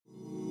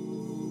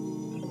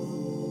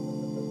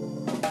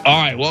All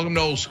right, welcome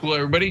to Old School,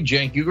 everybody.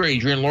 Cenk Uygur,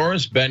 Adrian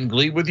Lawrence, Ben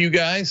Gleed with you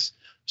guys.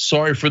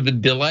 Sorry for the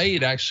delay.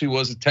 It actually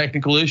was a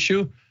technical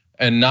issue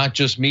and not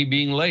just me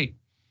being late.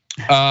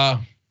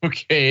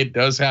 Okay, it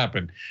does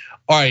happen.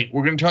 All right,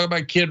 we're going to talk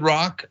about Kid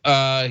Rock.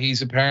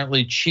 He's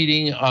apparently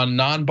cheating on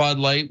non-Bud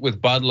Light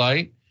with Bud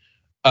Light.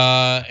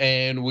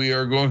 And we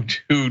are going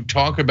to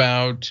talk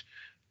about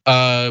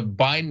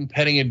Biden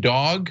petting a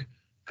dog,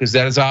 because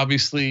that is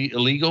obviously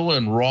illegal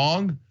and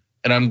wrong.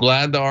 And I'm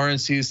glad the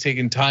RNC has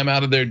taken time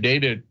out of their day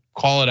to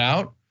call it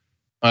out.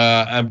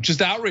 I'm just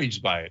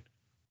outraged by it.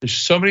 There's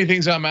so many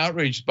things I'm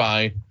outraged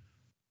by.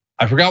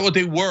 I forgot what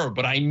they were,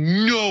 but I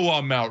know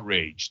I'm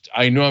outraged.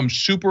 I know I'm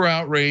super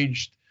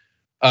outraged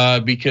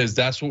because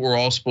that's what we're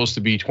all supposed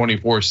to be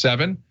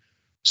 24/7.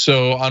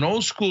 So on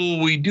Old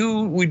School, we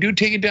do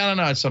take it down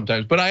a notch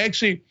sometimes. But I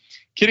actually,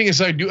 kidding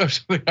aside, do have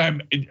something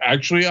I'm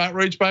actually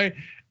outraged by.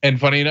 And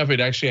funny enough, it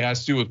actually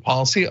has to do with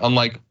policy,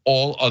 unlike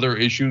all other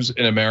issues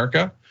in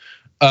America.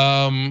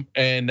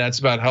 And that's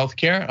about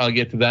healthcare. I'll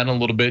get to that in a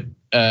little bit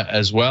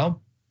as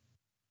well.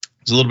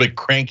 It's a little bit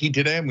cranky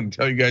today. I'm going to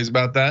tell you guys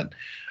about that.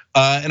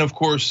 And of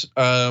course,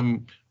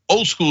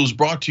 Old School is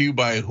brought to you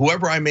by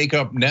whoever I make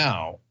up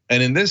now.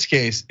 And in this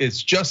case,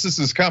 it's Justice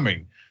is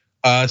Coming.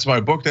 It's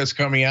my book that's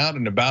coming out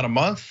in about a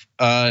month.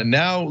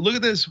 Now, look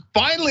at this,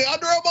 finally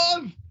under a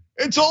month.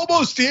 It's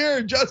almost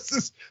here,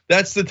 Justice.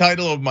 That's the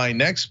title of my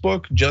next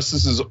book,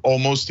 Justice is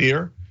Almost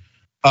Here.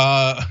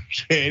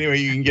 Anyway,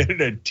 you can get it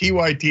at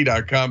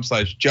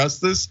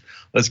tyt.com/justice.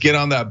 Let's get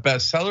on that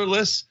bestseller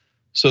list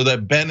so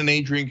that Ben and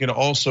Adrian can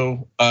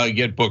also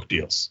get book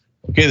deals.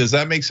 Okay, does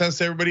that make sense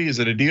to everybody? Is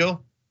it a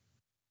deal?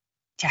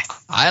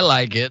 Yes. I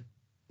like it.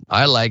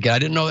 I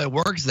didn't know it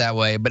works that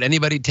way, but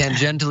anybody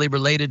tangentially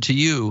related to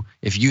you,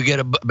 if you get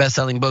a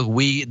best-selling book,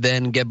 we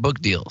then get book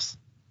deals.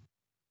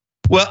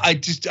 Well, I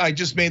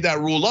just made that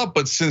rule up,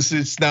 but since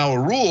it's now a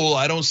rule,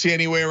 I don't see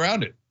any way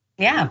around it.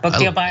 Yeah, book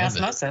deal by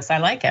osmosis. I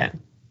like it.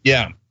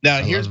 Yeah.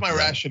 Now here's my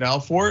rationale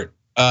for it,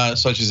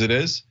 such as it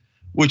is,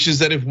 which is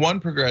that if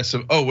one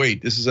progressive, oh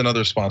wait, this is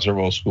another sponsor of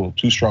Old School,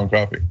 Too Strong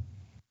Coffee.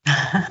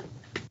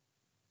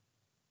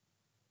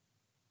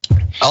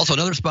 Also,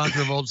 another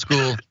sponsor of Old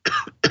School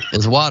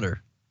is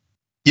water.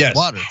 Yes.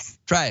 Water.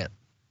 Try it.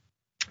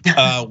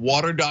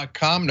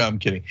 Water.com. No, I'm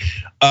kidding.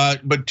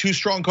 But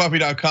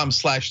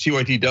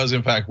toostrongcoffee.com/TYT does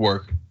in fact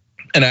work.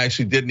 And I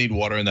actually did need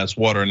water, and that's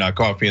water and not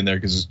coffee in there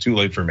because it's too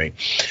late for me.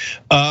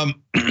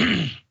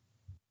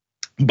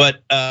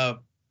 But no,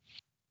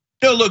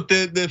 look,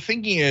 the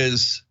thinking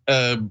is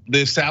the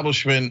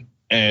establishment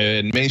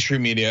and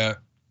mainstream media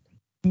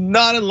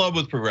not in love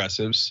with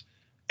progressives.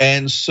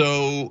 And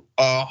so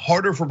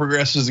harder for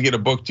progressives to get a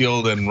book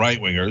deal than right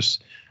wingers.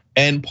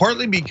 And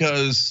partly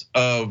because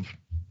of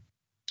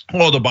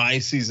all the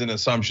biases and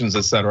assumptions,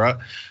 et cetera,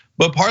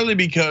 but partly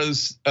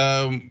because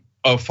of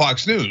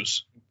Fox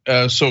News.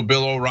 So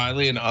Bill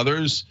O'Reilly and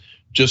others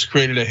just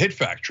created a hit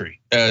factory.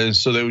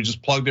 So they would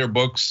just plug their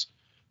books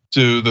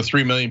to the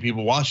 3 million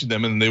people watching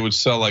them, and they would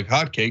sell like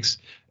hotcakes.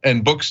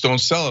 And books don't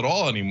sell at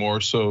all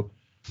anymore. So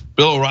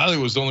Bill O'Reilly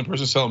was the only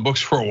person selling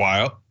books for a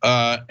while.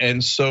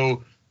 And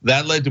so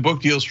that led to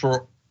book deals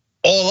for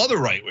all other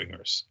right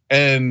wingers.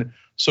 And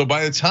so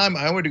by the time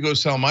I went to go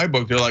sell my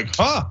book, they're like,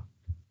 huh,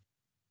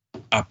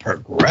 a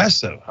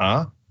progressive,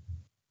 huh?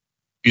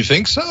 You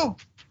think so?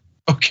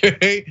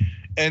 Okay.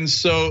 And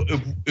so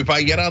if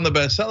I get on the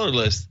bestseller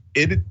list,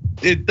 it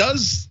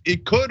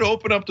could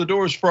open up the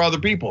doors for other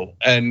people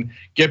and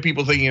get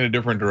people thinking in a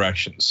different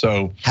direction.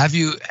 So have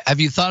you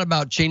thought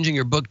about changing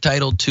your book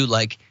title to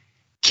like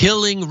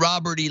Killing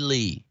Robert E.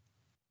 Lee?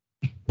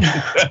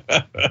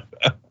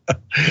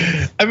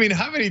 I mean,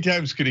 how many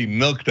times could he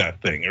milk that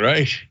thing,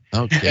 right?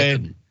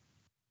 Okay.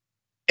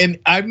 And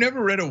I've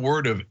never read a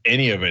word of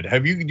any of it.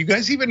 Do you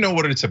guys even know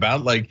what it's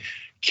about? Like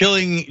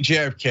killing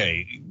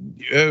JFK.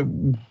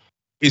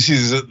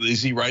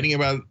 Is he writing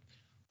about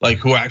like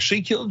who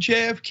actually killed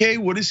JFK?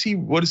 What is he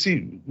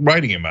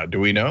writing about? Do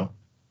we know?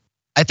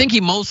 I think he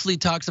mostly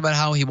talks about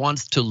how he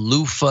wants to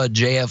loofah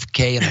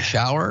JFK in a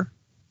shower.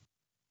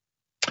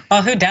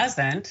 Well, who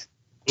doesn't?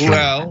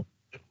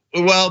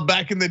 Well,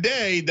 back in the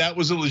day, that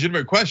was a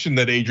legitimate question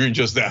that Adrian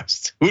just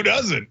asked. Who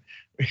doesn't?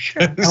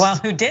 Well,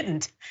 who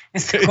didn't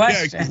is the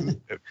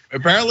question. Yeah,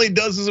 apparently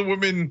dozens of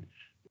women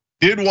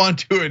did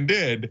want to and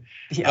did.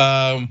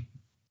 Yeah.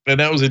 And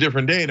that was a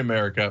different day in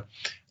America.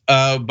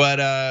 But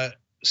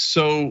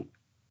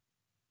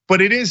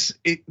it is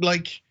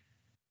like,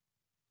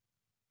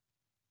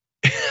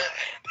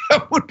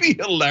 that would be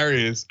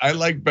hilarious. I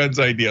like Ben's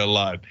idea a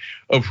lot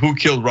of who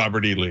killed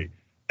Robert E. Lee.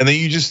 And then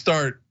you just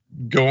start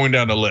going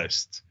down the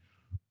list.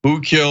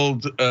 Who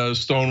killed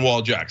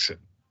Stonewall Jackson?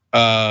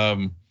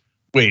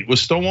 Wait,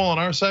 was Stonewall on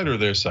our side or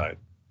their side?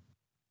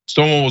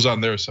 Stonewall was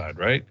on their side,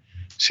 right?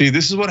 See,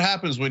 this is what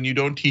happens when you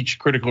don't teach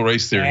critical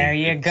race theory. There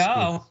you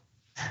go.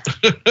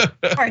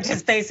 Or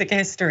just basic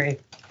history.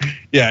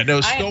 Yeah,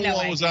 no,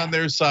 Stonewall was on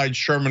their side,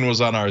 Sherman was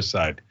on our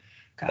side.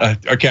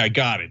 Okay, I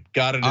got it.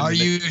 Are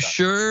you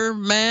sure,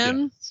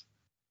 man? Yes.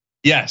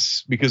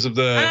 Yes, because of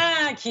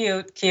the.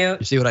 Cute. You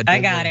see what I did?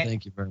 I got there? it.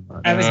 Thank you very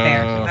much. I was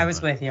there. I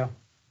was with you.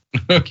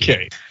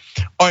 Okay.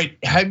 All right.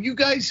 Have you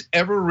guys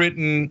ever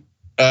written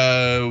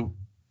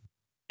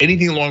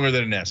anything longer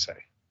than an essay?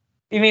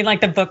 You mean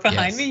like the book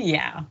behind Yes. me?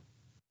 Yeah.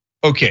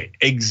 Okay,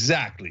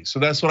 exactly. So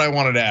that's what I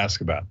wanted to ask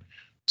about.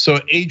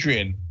 So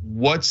Adrian,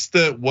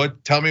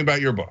 tell me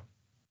about your book.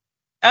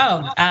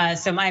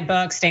 So my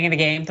book, Staying in the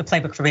Game, the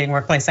playbook for beating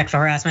workplace sexual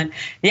harassment.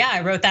 Yeah,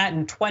 I wrote that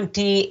in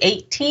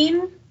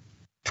 2018,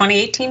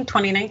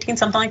 2019,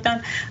 something like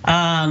that.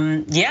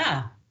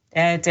 Yeah,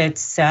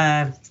 it's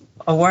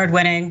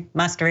award-winning,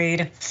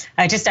 must-read.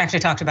 I just actually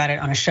talked about it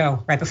on a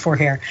show right before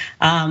here.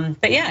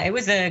 But yeah, it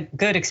was a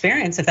good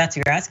experience if that's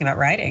what you're asking about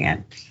writing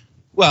it.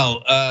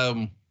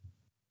 Well,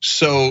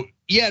 so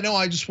yeah, no,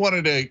 I just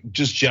wanted to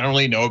just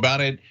generally know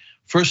about it.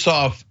 First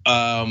off,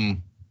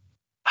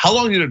 how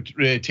long did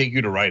it take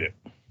you to write it?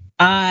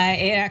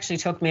 It actually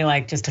took me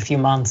like just a few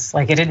months.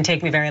 Like it didn't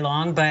take me very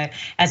long, but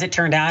as it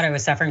turned out, I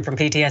was suffering from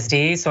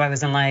PTSD, so I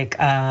was in like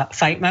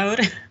fight mode.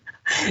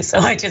 So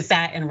I just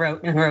sat and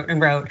wrote. Yeah,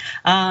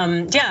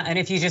 and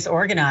if you just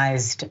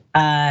organized,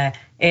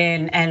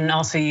 and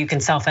also you can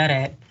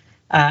self-edit.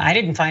 I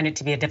didn't find it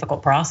to be a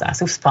difficult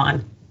process. It was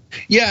fun.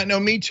 Yeah, no,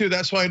 me too.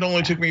 That's why it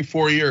only took me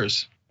 4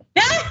 years.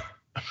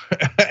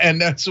 And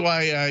that's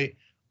why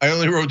I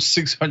only wrote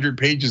 600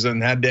 pages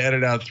and had to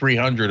edit out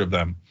 300 of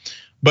them.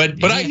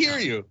 But I hear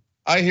you.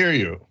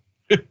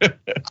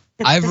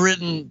 I've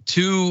written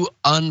 2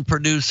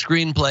 unproduced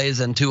screenplays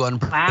and 2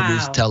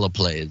 unproduced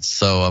teleplays,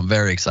 so I'm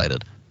very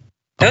excited.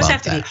 Those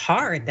have to be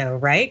hard though,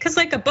 right? Because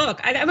like a book,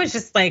 I was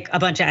just like a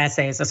bunch of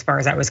essays as far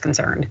as I was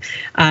concerned,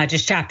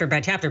 just chapter by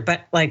chapter.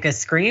 But like a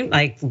screen,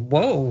 like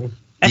whoa.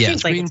 Yeah,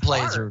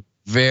 screenplays are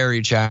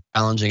very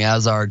challenging,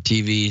 as are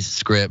TV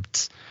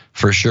scripts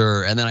for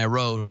sure. And then I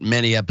wrote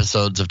many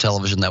episodes of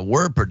television that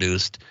were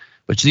produced,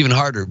 which is even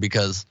harder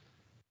because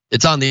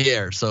it's on the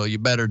air, so you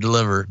better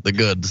deliver the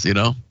goods, you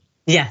know?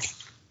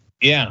 Yes.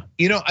 Yeah,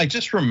 I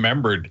just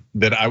remembered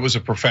that I was a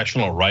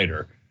professional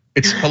writer.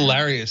 It's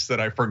hilarious that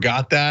I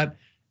forgot that.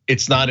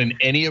 It's not in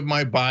any of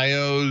my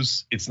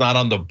bios. It's not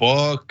on the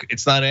book.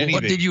 It's not anything.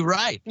 What did you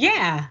write?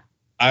 Yeah.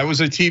 I was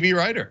a TV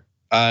writer.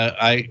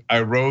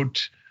 I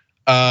wrote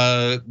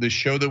the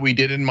show that we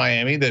did in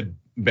Miami that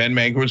Ben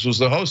Mankiewicz was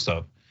the host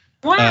of.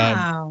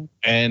 Wow.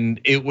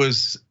 And it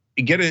was,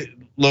 get a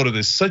load of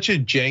this, such a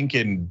jank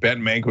and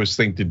Ben Mankiewicz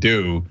thing to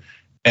do.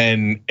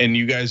 And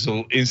you guys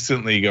will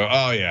instantly go,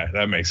 oh yeah,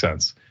 that makes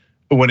sense.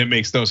 When it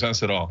makes no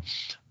sense at all.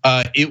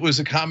 It was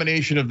a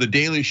combination of The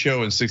Daily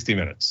Show and 60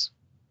 Minutes.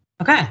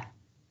 Okay,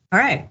 all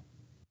right.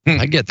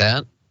 I get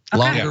that. Okay.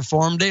 Longer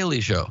form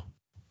Daily Show.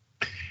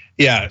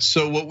 Yeah,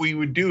 so what we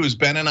would do is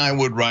Ben and I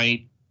would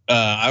write,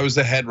 I was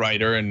the head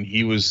writer and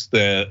he was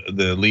the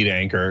lead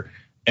anchor.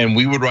 And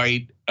we would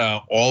write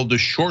all the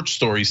short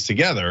stories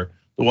together,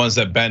 the ones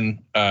that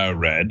Ben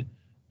read.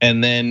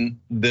 And then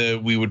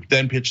we would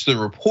then pitch the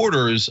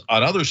reporters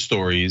on other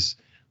stories,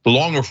 the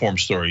longer form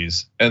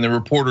stories. And the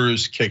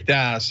reporters kicked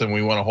ass and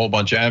we won a whole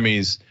bunch of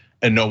Emmys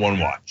and no one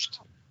watched.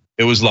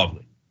 It was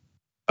lovely.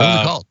 What was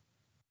it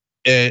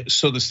called?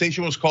 So the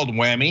station was called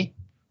Whammy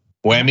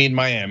in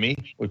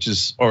Miami, which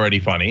is already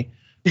funny.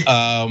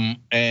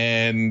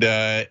 And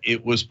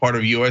it was part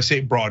of USA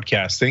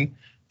Broadcasting,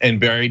 and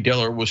Barry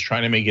Diller was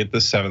trying to make it the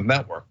 7th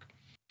network.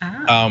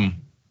 And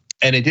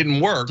it didn't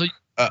work.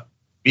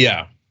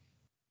 Yeah.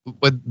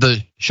 But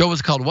the show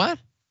was called what?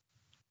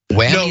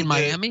 Whammy in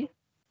Miami?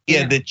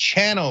 Yeah, the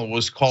channel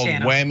was called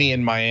Whammy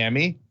in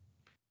Miami.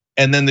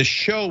 And then the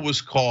show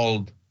was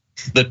called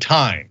The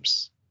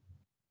Times.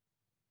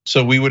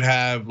 So we would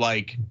have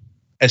like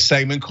a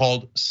segment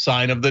called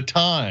Sign of the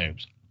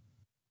Times.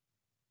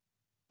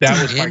 That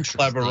was my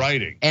clever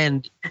writing.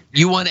 And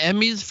you won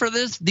Emmys for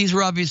this? These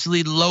were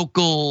obviously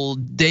local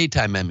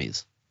daytime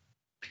Emmys.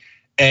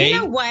 You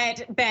know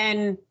what,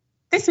 Ben?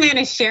 This man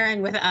is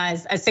sharing with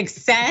us a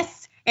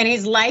success in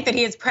his life that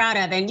he is proud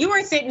of. And you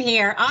are sitting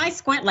here, I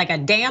squint like a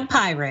damn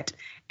pirate,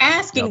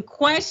 asking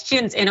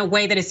questions in a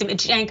way that is,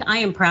 Cenk, I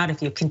am proud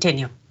of you.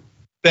 Continue.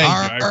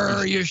 Thank you.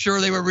 Are you sure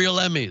they were real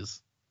Emmys?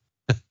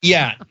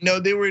 Yeah, no,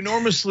 they were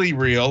enormously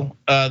real.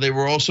 They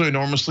were also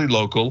enormously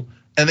local,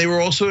 and they were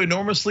also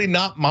enormously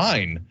not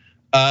mine.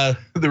 The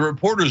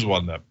reporters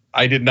won them.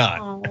 I did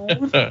not.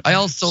 I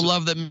also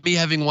love that me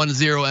having won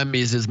 0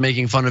 Emmys is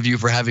making fun of you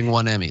for having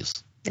won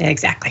Emmys.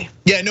 Exactly.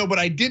 Yeah, no, but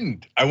I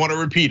didn't. I want to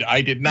repeat,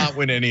 I did not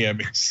win any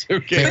Emmys.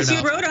 Okay. But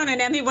you wrote on an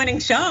Emmy-winning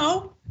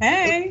show.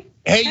 Hey,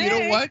 you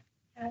know what?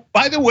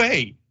 By the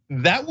way,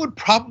 that would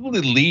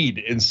probably lead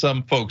in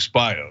some folks'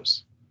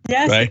 bios.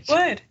 Yes, right? It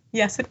would.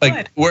 Yes, it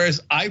would.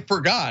 Whereas I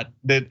forgot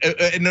that,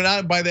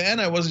 and by the end,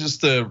 I wasn't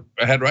just a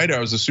head writer, I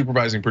was a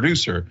supervising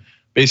producer,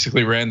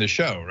 basically ran the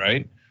show,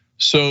 right?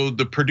 So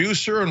the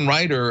producer and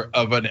writer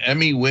of an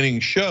Emmy-winning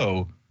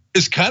show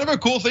is kind of a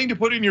cool thing to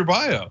put in your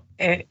bio.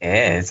 It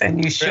is,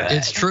 and you should.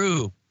 It's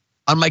true.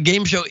 On my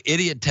game show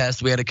Idiot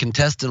Test, we had a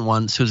contestant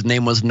once whose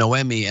name was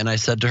Noemi, and I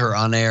said to her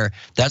on air,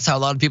 that's how a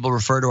lot of people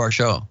refer to our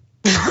show.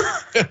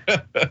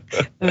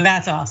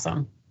 That's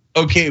awesome.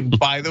 Okay,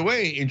 by the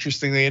way,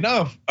 interestingly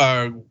enough,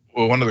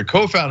 one of the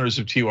co-founders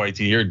of TYT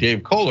here,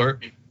 Dave Kohler,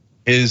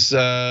 his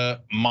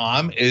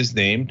mom is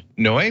named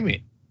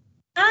Noemi.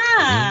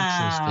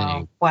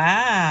 Interesting.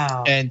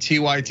 Wow. And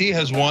TYT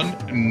has won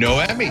no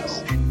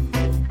Emmys.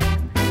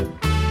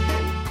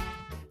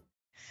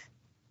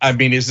 I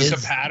mean, is this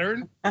a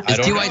pattern? Is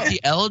TYT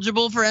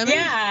eligible for Emmys?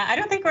 Yeah, I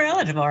don't think we're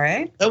eligible,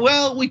 right?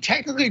 Well, we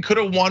technically could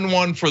have won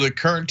one for the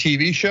current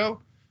TV show,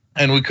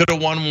 and we could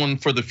have won one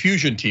for the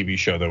Fusion TV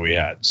show that we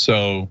had.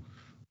 So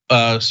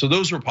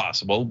those were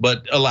possible,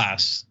 but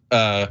alas,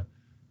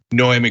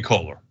 Noemi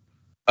Kohler.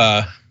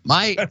 And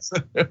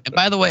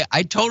by the way,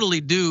 I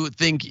totally do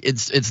think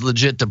it's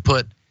legit to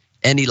put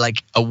any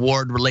like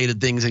award related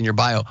things in your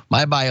bio.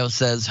 My bio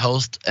says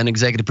host and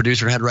executive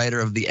producer and head writer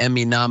of the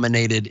Emmy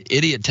nominated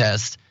Idiot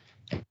Test.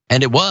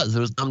 And it was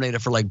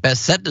nominated for like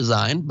best set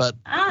design, but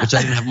which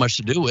I didn't have much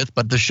to do with,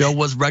 but the show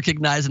was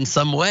recognized in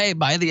some way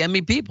by the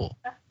Emmy people.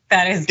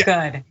 That is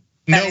good.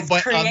 That is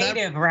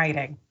creative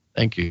writing.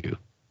 Thank you.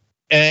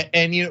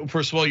 And you know,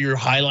 first of all, you're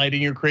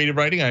highlighting your creative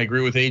writing. I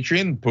agree with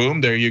Adrian.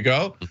 Boom, there you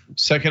go.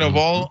 Second of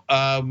all,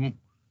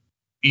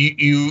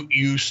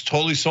 you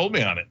totally sold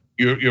me on it.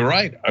 You're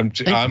right.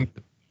 I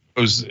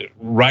was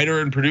writer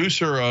and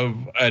producer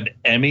of an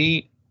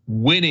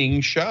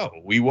Emmy-winning show.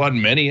 We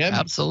won many Emmys.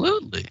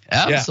 Absolutely.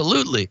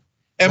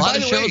 And a lot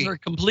of shows are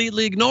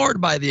completely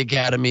ignored by the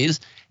academies,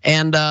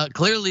 and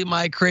clearly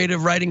my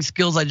creative writing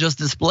skills I just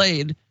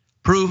displayed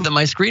prove that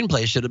my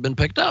screenplay should have been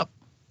picked up.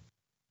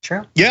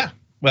 True. Yeah.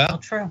 Well,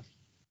 true.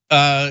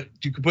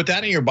 You could put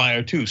that in your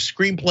bio too.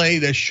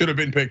 Screenplay that should have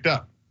been picked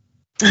up.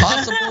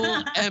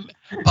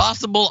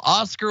 Possible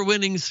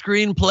Oscar-winning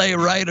screenplay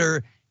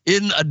writer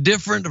in a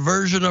different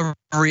version of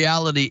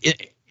reality,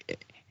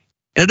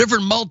 in a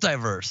different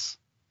multiverse.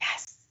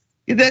 Yes.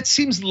 That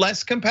seems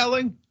less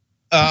compelling.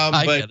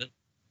 I get it.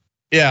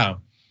 Yeah.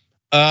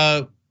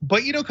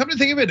 But you know, come to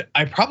think of it,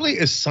 I probably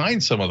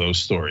assigned some of those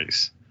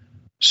stories.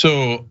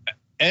 So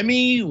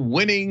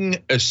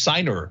Emmy-winning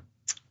assigner.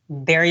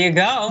 There you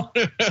go.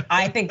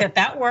 I think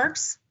that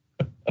works.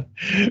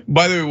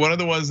 By the way, one of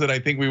the ones that I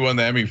think we won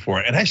the Emmy for,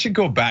 and I should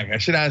go back. I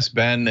should ask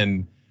Ben,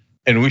 and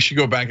we should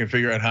go back and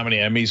figure out how many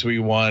Emmys we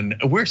won.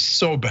 We're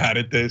so bad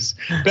at this.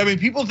 I mean,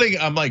 people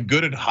think I'm like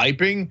good at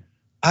hyping.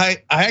 I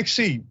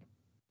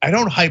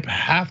don't hype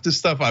half the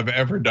stuff I've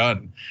ever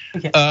done.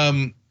 Okay.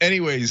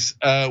 Anyways,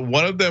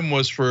 one of them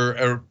was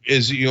for,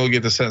 is you'll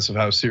get the sense of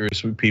how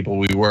serious people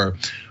we were,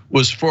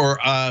 was for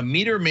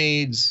meter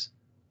maids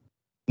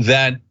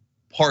that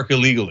park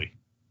illegally.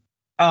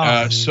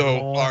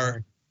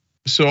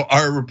 So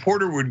our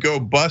reporter would go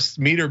bust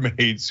meter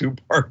maids who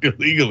park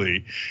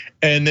illegally,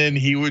 and then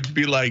he would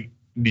be like,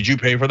 "Did you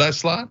pay for that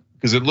slot?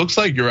 Because it looks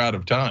like you're out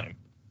of time."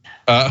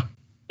 But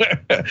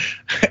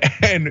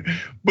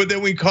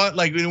then we caught,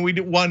 like, we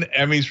won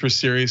Emmys for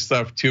serious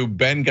stuff too.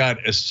 Ben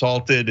got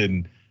assaulted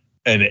and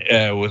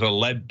with a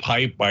lead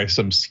pipe by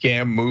some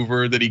scam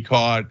mover that he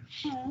caught.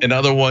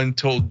 Another one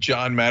told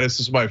John Mattis, this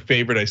is my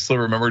favorite, I still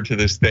remember to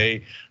this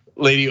day.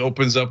 Lady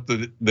opens up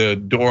the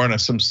door on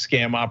some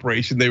scam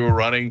operation they were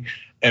running,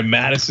 and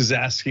Mattis is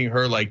asking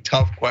her like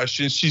tough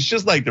questions. She's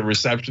just like the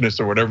receptionist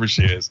or whatever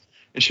she is,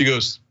 and she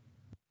goes,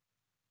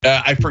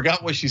 I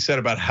forgot what she said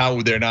about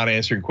how they're not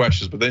answering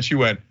questions, but then she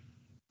went,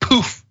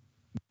 "Poof,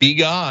 be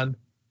gone."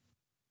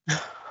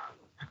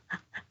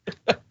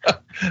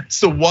 It's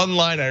the one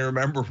line I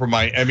remember from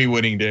my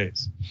Emmy-winning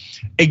days.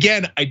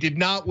 Again, I did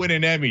not win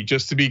an Emmy,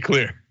 just to be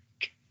clear.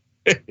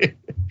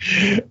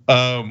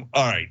 All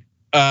right.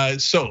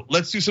 So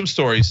let's do some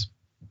stories.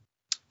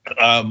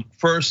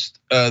 First,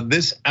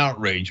 this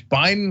outrage.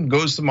 Biden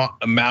goes to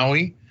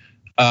Maui,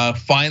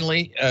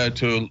 finally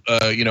to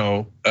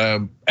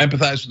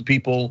empathize with the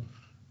people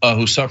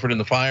who suffered in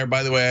the fire.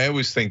 By the way, I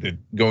always think that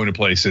going to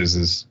places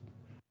is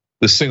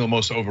the single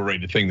most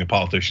overrated thing that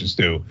politicians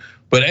do.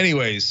 But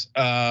anyways,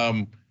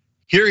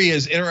 here he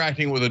is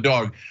interacting with a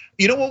dog.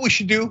 You know what we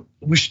should do?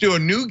 We should do a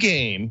new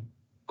game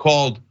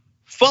called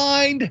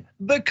Find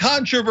the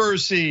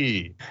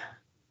Controversy.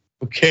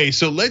 Okay,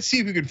 so let's see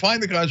if we can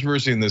find the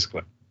controversy in this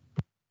clip.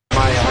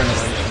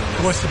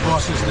 What's the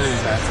boss's name?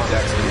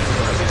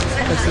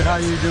 I said, how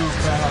you doing,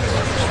 pal?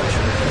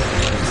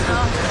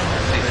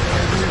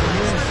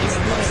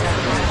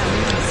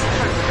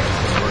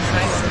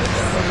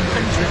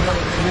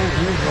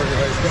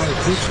 He's got his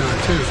boots on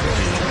too.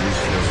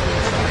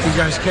 You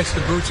guys catch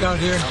the boots out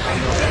here?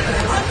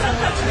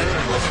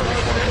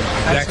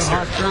 That's a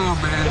hot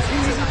ground,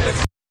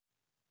 man.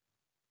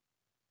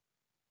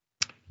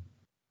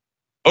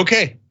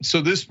 Okay,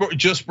 so this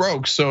just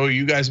broke, so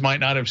you guys might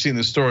not have seen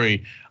the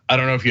story. I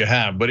don't know if you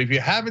have, but if you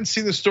haven't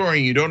seen the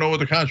story, you don't know what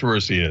the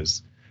controversy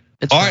is.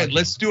 All right,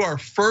 let's do our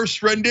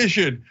first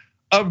rendition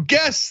of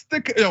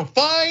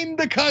Find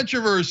the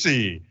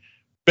Controversy.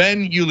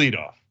 Ben, you lead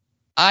off.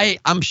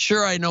 I'm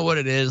sure I know what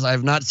it is. I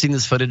have not seen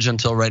this footage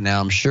until right now.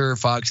 I'm sure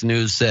Fox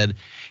News said,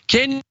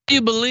 Can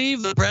you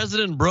believe the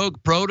president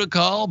broke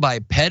protocol by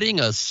petting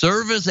a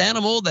service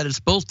animal that is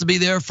supposed to be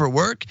there for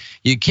work?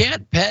 You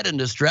can't pet and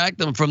distract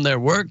them from their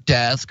work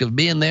task of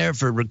being there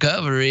for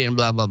recovery and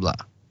blah, blah, blah.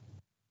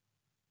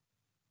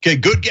 Okay,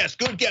 good guess,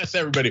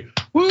 everybody.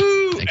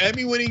 Woo,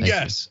 Emmy-winning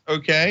guess,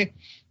 okay?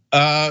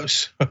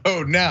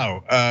 So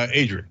now,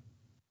 Adrian.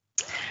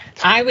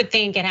 I would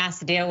think it has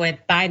to deal with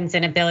Biden's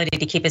inability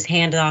to keep his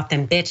hands off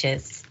them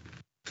bitches.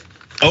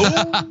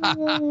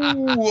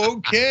 Oh,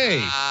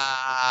 okay.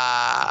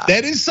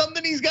 That is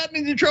something he's gotten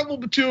into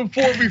trouble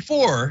for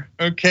before.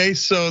 Okay,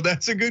 so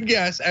that's a good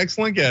guess.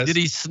 Excellent guess. Did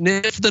he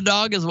sniff the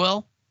dog as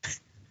well?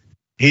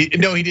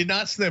 No, he did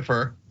not sniff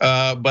her.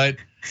 But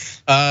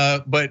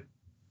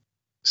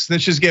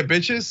snitches get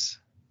bitches.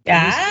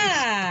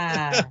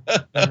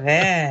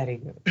 Very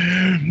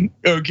good.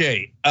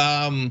 Okay.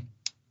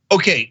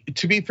 Okay.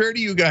 To be fair to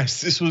you guys,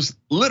 this was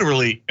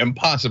literally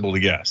impossible to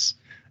guess,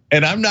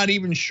 and I'm not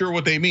even sure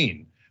what they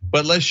mean.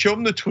 But let's show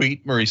them the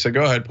tweet, Marisa.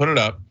 Go ahead, put it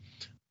up.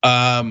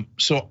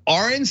 So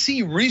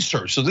RNC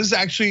Research. So this is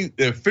actually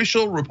the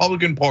official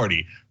Republican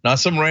Party, not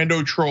some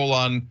rando troll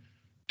on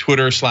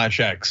Twitter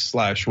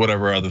 /X/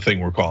 whatever other thing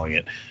we're calling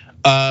it.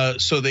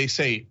 So they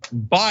say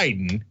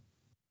Biden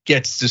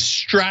gets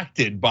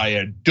distracted by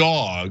a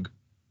dog.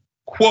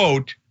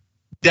 Quote,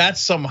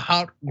 "That's some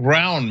hot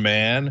ground,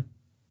 man."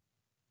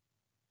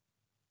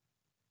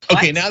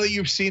 Okay, now that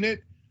you've seen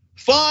it,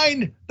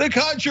 find the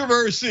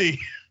controversy.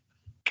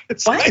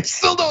 I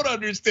still don't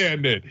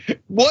understand it.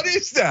 What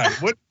is that?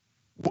 What,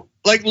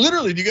 like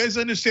literally, do you guys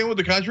understand what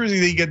the controversy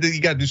is? He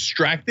got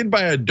distracted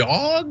by a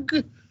dog?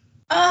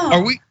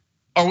 Oh.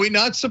 Are we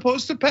not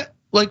supposed to pet?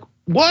 Like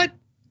what?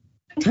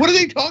 What are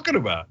they talking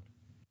about?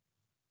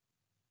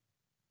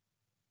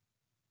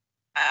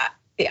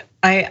 Yeah,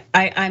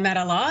 I'm at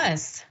a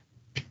loss.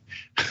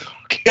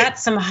 Okay.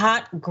 That's some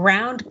hot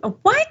ground.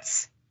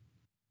 What?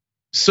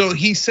 So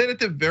he said at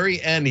the very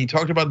end, he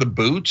talked about the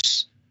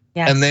boots.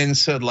 Yes. And then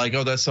said like,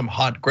 oh, that's some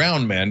hot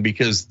ground, man,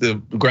 because the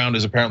ground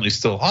is apparently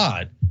still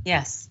hot.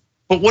 Yes.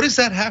 But what does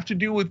that have to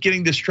do with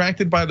getting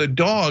distracted by the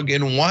dog?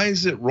 And why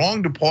is it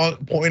wrong to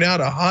point out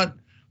a hot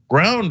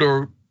ground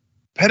or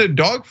pet a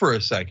dog for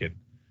a second?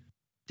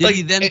 Did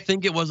he then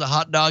think it was a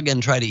hot dog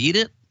and try to eat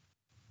it?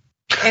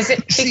 Is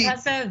it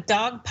because of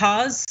dog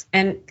paws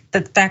and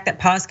the fact that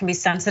paws can be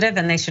sensitive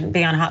and they shouldn't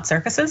be on hot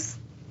surfaces?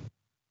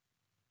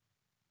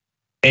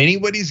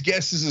 Anybody's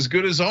guess is as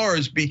good as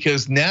ours,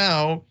 because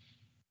now,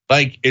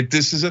 like, if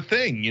this is a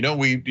thing,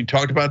 we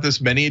talked about this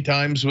many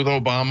times with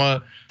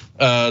Obama.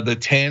 The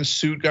tan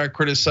suit got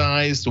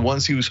criticized.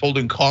 Once he was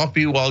holding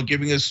coffee while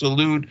giving a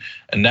salute,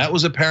 and that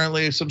was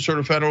apparently some sort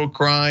of federal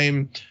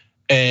crime.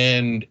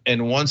 And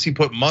once he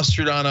put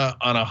mustard on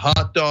a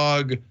hot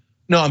dog,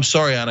 no, I'm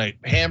sorry, on a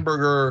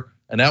hamburger,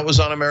 and that was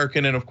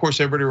un-American. And of course,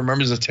 everybody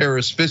remembers the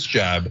terrorist fist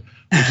jab,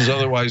 which is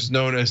otherwise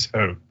known as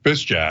a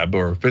fist jab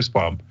or a fist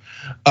bump.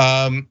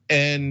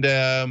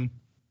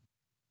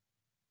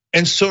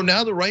 And so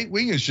now the right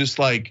wing is just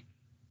like,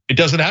 it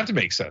doesn't have to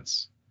make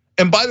sense.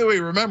 And by the way,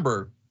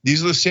 remember,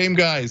 these are the same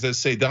guys that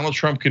say Donald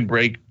Trump can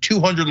break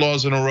 200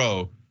 laws in a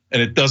row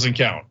and it doesn't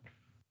count.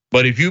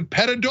 But if you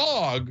pet a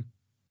dog,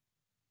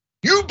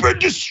 you've been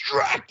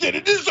distracted.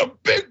 It is a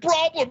big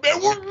problem,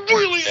 man. We're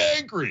really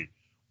angry.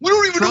 We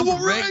don't even know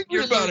what we're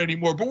angry about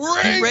anymore, but we're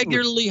angry. He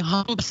regularly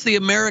humps the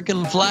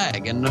American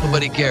flag and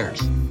nobody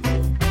cares.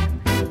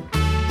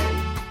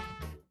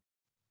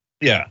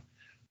 Yeah.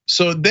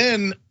 So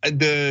then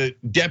the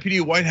deputy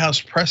White House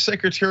press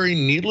secretary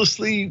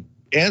needlessly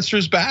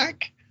answers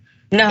back.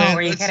 No,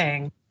 are you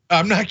kidding?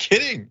 I'm not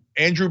kidding.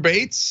 Andrew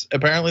Bates,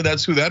 apparently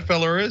that's who that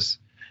fella is.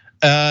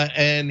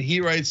 And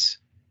he writes,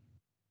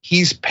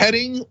 he's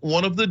petting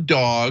one of the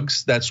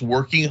dogs that's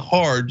working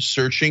hard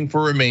searching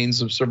for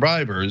remains of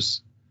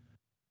survivors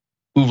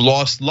who've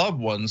lost loved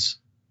ones,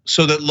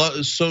 so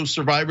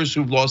survivors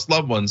who've lost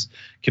loved ones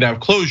can have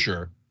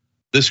closure.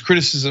 This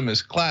criticism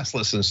is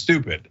classless and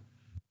stupid.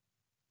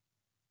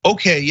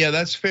 Okay, yeah,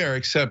 that's fair,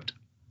 except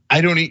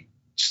I don't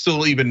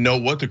still even know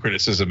what the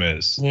criticism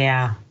is.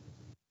 Yeah.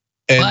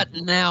 But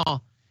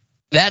now,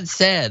 that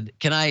said,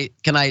 can I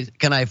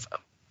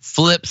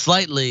flip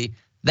slightly?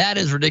 That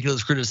is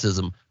ridiculous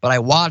criticism, but I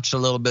watched a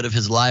little bit of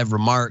his live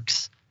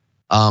remarks,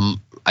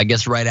 I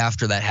guess right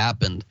after that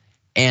happened,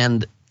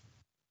 and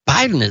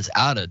Biden is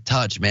out of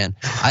touch, man.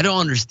 I don't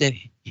understand.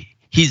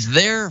 He's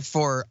there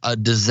for a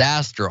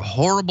disaster, a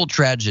horrible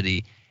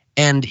tragedy,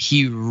 and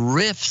he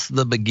riffs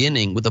the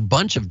beginning with a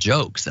bunch of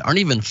jokes that aren't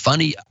even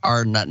funny,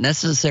 are not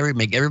necessary,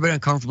 make everybody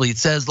uncomfortable. He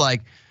says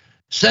like,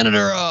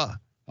 Senator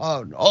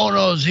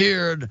Ono's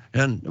here,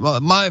 and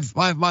my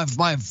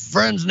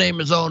friend's name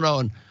is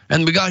Ono,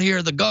 and we got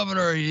here the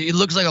governor. He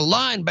looks like a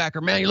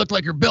linebacker, man. You look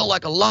like you're built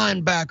like a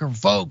linebacker,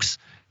 folks.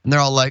 And they're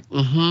all like,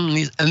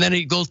 and then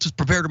he goes to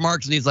prepared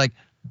remarks, and he's like,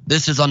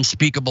 this is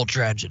unspeakable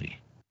tragedy.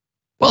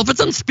 Well, if it's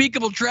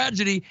unspeakable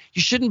tragedy,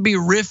 you shouldn't be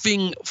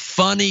riffing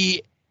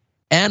funny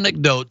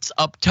anecdotes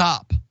up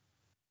top.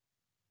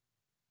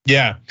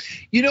 Yeah,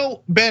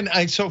 Ben.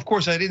 So of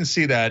course I didn't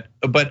see that,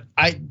 but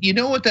you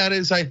know what that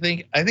is? I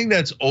think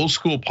that's old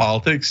school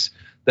politics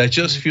that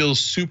just feels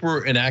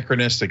super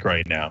anachronistic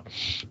right now,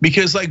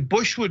 because like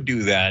Bush would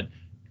do that,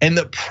 and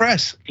the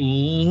press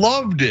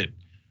loved it.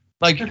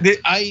 Like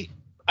I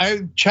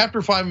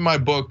chapter 5 in my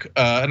book.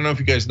 I don't know if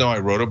you guys know I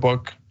wrote a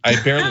book. I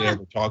barely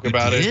ever talk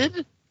about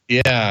it.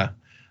 Yeah.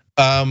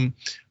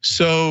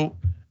 So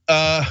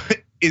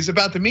is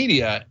about the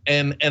media,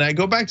 and I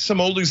go back to some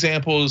old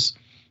examples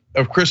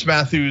of Chris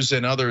Matthews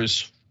and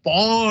others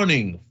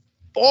fawning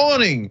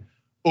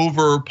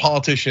over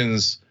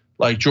politicians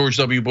like George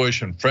W.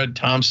 Bush and Fred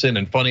Thompson,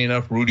 and funny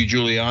enough, Rudy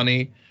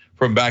Giuliani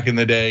from back in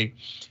the day,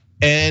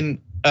 and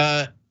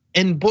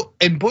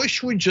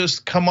Bush would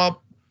just come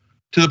up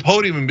to the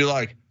podium and be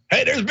like,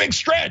 "Hey, there's Big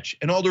Stretch,"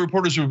 and all the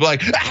reporters would be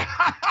like,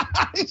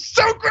 "He's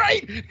so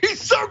great,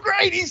 he's so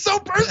great, he's so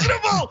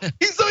personable,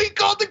 he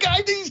called the guy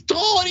that he's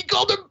tall, and he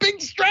called him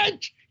Big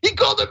Stretch,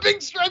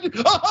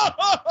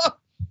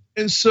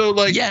 And so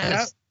like,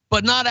 yes,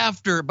 but not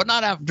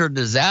after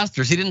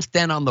disasters. He didn't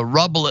stand on the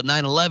rubble at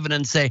 9/11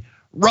 and say,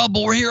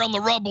 "Rubble, we're here on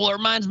the rubble. It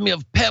reminds me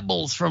of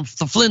Pebbles from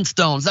the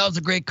Flintstones. That was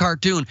a great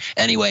cartoon.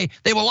 Anyway,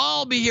 they will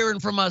all be hearing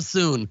from us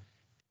soon."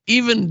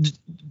 Even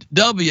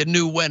W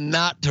knew when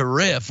not to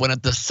riff when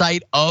at the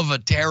site of a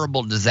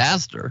terrible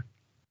disaster.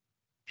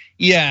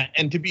 Yeah,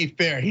 and to be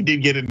fair, he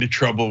did get into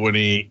trouble when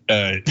he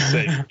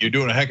said, "You're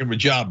doing a heck of a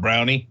job,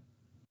 Brownie."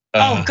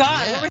 Oh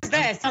God, what was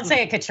this? Don't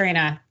say it,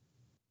 Katrina.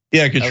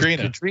 Yeah,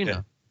 Katrina.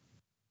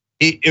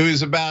 It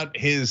was about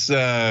his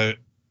the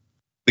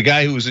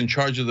guy who was in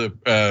charge of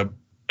the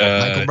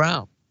Michael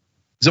Brown.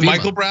 Is it FEMA.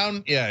 Michael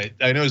Brown? Yeah,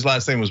 I know his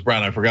last name was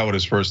Brown. I forgot what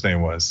his first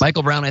name was.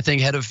 Michael Brown, I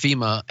think, head of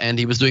FEMA, and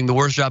he was doing the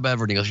worst job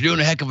ever. And he goes, "You're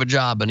doing a heck of a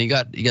job," and he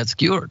got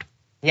skewered.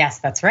 Yes,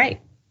 that's right.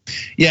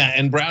 Yeah,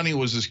 and Brownie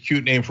was his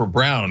cute name for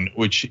Brown,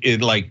 which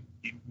like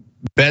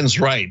Ben's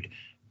right.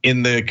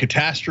 In the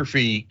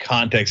catastrophe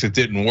context, it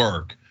didn't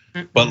work.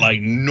 But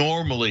like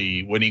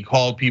normally, when he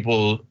called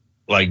people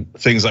like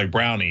things like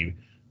Brownie,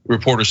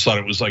 reporters thought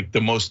it was like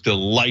the most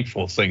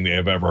delightful thing they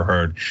have ever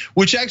heard,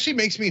 which actually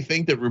makes me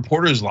think that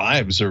reporters'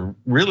 lives are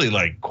really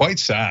like quite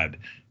sad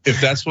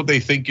if that's what they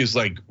think is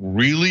like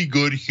really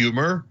good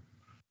humor.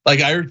 Like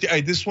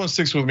this one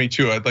sticks with me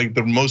too. I like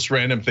the most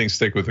random things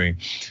stick with me,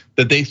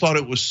 that they thought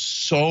it was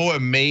so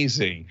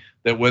amazing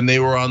that when they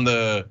were on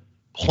the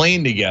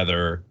plane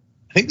together,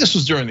 I think this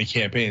was during the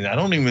campaign.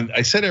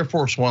 I said Air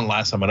Force One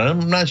last time, but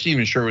I'm not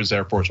even sure it was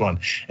Air Force One.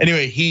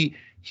 Anyway, he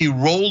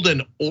rolled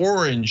an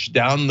orange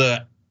down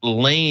the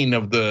lane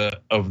of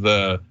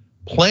the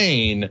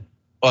plane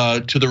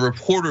to the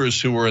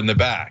reporters who were in the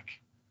back.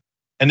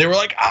 And they were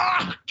like,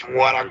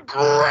 what a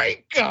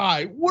great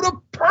guy. What a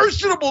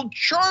personable,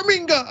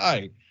 charming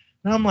guy.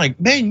 And I'm like,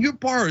 man, your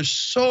bar is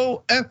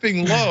so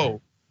effing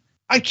low.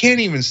 I can't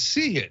even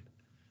see it.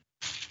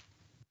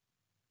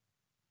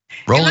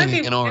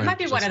 It might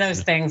be one of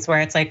those things where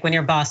it's like when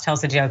your boss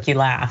tells a joke, you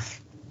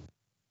laugh.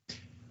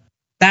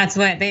 That's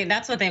what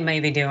they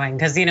may be doing,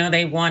 because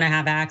they want to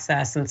have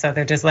access, and so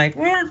they're just like,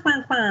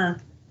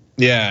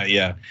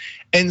 yeah.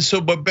 And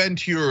so, but Ben,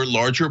 to your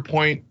larger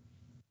point,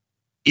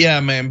 yeah,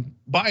 man,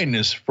 Biden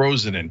is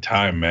frozen in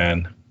time,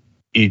 man.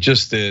 He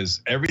just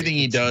is. Everything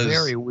he does,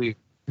 very weird.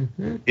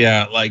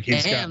 Yeah, like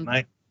he's got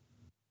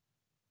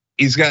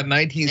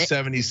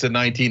 1970s to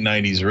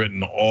 1990s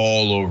written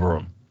all over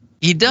him.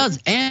 He does,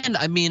 and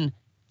I mean,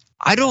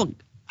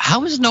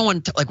 how is no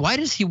one like? Why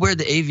does he wear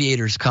the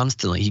aviators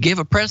constantly? He gave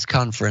a press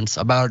conference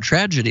about a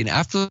tragedy, and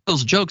after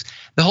those jokes,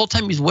 the whole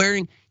time he's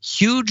wearing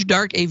huge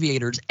dark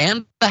aviators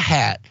and the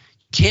hat.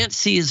 Can't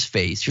see his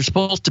face. You're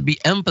supposed to be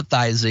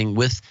empathizing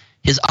with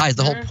his eyes.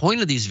 The whole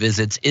point of these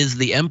visits is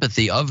the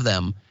empathy of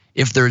them,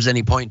 if there's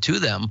any point to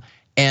them.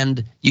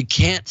 And you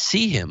can't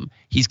see him.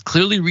 He's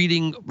clearly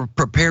reading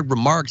prepared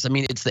remarks. I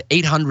mean, it's the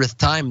 800th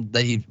time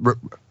that he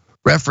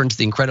referenced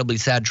the incredibly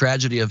sad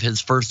tragedy of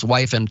his first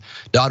wife and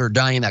daughter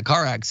dying in that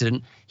car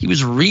accident. He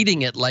was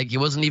reading it like he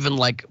wasn't even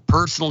like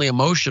personally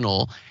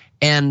emotional.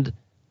 And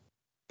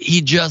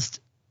he just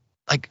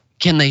like,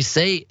 can they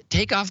say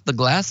take off the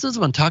glasses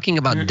when talking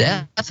about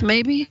death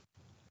maybe?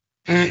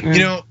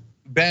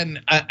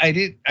 Ben, I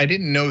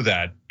didn't know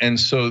that. And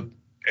so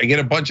I get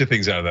a bunch of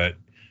things out of that.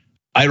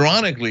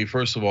 Ironically,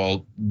 first of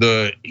all,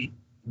 the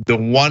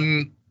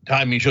one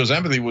time he shows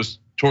empathy was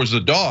towards the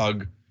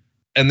dog,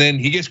 and then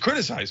he gets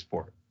criticized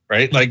for it,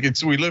 right? Like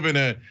we live in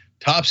a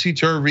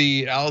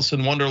topsy-turvy Alice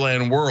in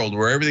Wonderland world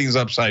where everything's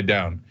upside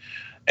down.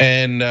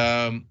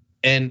 But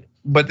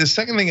the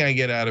second thing I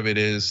get out of it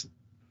is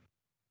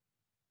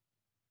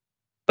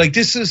like,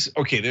 this is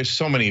okay, there's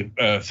so many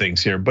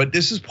things here, but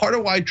this is part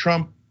of why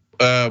Trump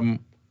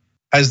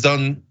has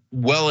done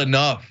well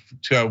enough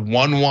to have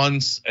won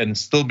once and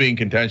still be in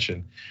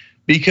contention.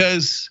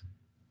 Because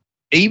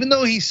even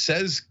though he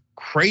says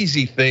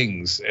crazy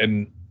things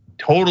and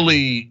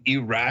totally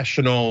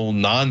irrational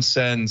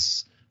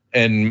nonsense,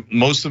 and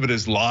most of it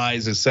is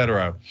lies,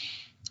 etc.,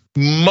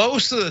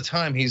 most of the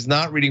time he's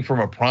not reading from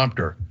a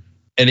prompter,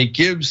 and it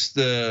gives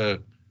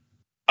the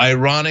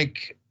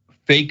ironic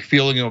fake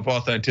feeling of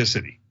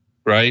authenticity.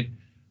 right?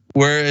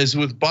 Whereas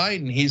with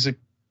Biden, he's a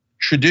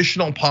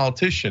traditional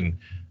politician,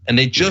 and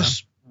they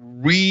just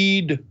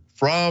read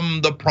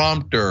from the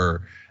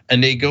prompter,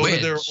 and they go to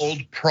their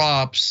old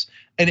props,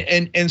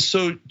 and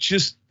so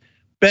just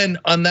Ben,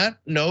 on that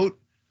note,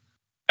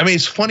 I mean,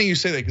 it's funny you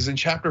say that because in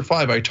chapter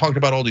 5, I talked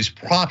about all these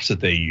props that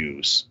they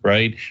use,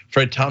 right?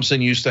 Fred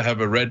Thompson used to have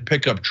a red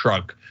pickup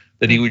truck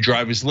that he would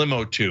drive his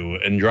limo to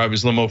and drive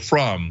his limo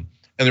from,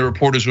 and the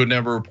reporters would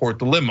never report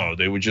the limo;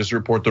 they would just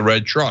report the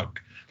red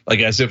truck,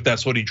 like as if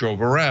that's what he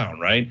drove around,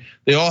 right?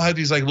 They all had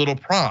these like little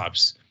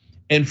props,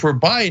 and for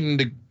Biden,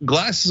 the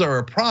glasses are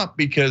a prop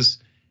because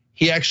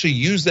he actually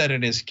used that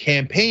in his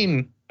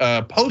campaign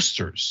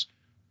posters.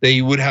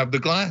 They would have the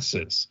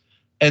glasses,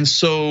 and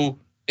so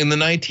in the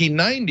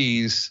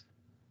 1990s,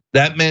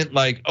 that meant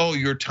like, oh,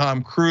 you're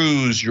Tom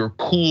Cruise, you're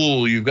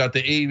cool, you've got the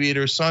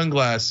aviator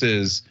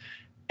sunglasses.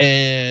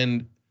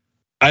 And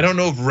I don't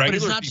know if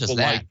regular people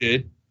liked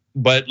it,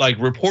 but like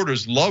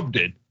reporters loved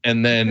it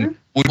and then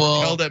would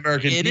tell the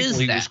American people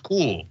he was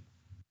cool.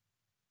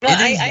 Well,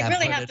 I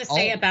really have to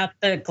say about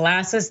the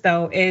glasses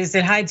though, is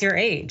it hides your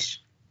age.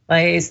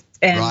 Like,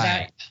 and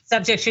that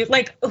subject shoot,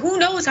 like, who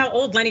knows how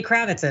old Lenny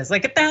Kravitz is?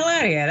 Like, get the hell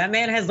out of here. That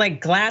man has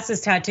like glasses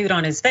tattooed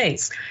on his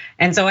face.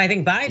 And so I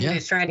think Biden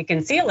is trying to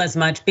conceal as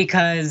much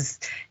because,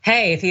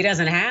 hey, if he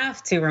doesn't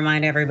have to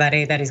remind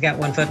everybody that he's got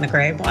one foot in the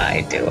grave,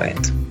 why do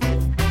it?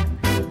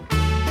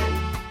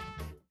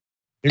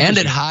 And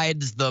it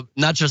hides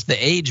not just the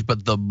age,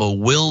 but the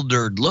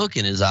bewildered look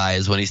in his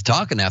eyes when he's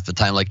talking half the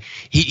time. Like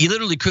he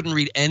literally couldn't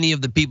read any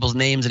of the people's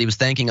names that he was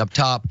thanking up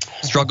top,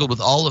 struggled with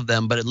all of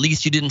them, but at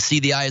least you didn't see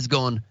the eyes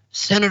going,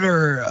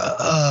 Senator,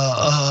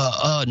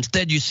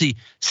 Instead you see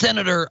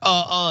Senator,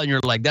 and you're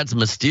like, that's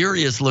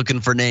mysterious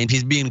looking for names.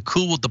 He's being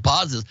cool with the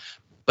pauses.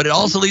 But it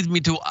also leads me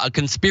to a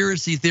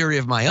conspiracy theory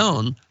of my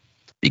own,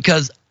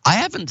 because I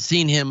haven't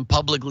seen him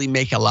publicly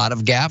make a lot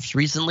of gaffes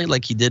recently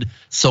like he did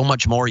so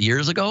much more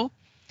years ago.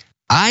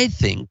 I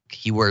think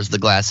he wears the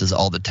glasses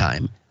all the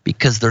time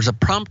because there's a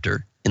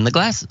prompter in the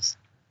glasses.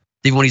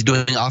 Even when he's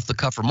doing off the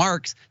cuff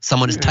remarks,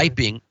 someone is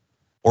typing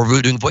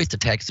or doing voice to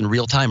text in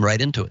real time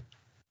right into it.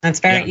 That's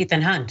very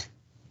Ethan Hunt.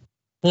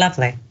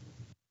 Lovely.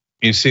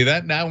 You see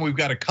that? Now we've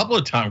got a couple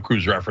of Tom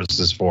Cruise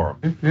references for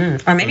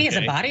him. Or maybe as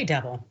a body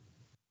double.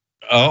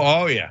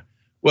 Oh yeah.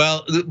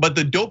 Well, but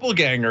the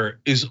doppelganger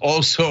is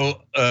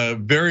also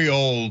very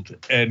old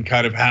and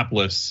kind of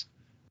hapless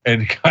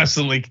and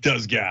constantly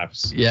does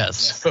gaffes.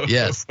 Yes,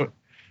 yes.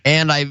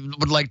 And I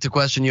would like to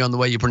question you on the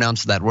way you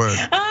pronounce that word.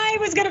 I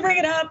was gonna bring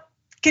it up.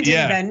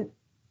 Continue, Ben.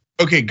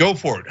 Okay, go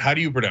for it. How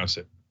do you pronounce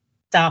it?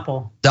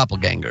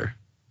 Doppelganger.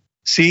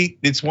 See,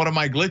 it's one of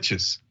my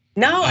glitches.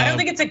 No, I don't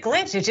think it's a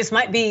glitch. It just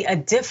might be a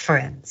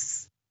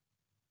difference.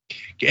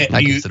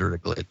 I consider it a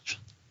glitch.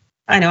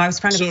 I know, I was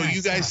trying to. So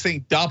you guys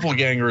think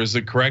doppelganger is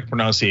the correct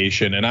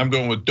pronunciation, and I'm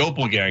going with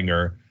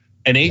doppelganger,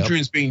 and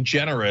Adrian's being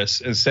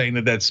generous and saying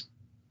that that's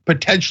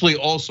potentially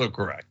also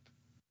correct.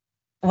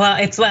 Well,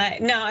 it's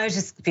like, no, I was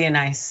just being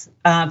nice.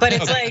 But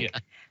it's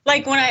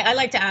like when I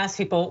like to ask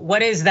people,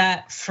 what is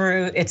that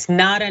fruit? It's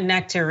not a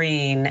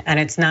nectarine and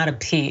it's not a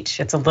peach.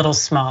 It's a little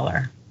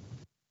smaller.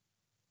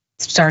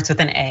 It starts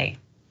with an A.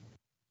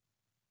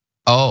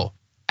 Oh,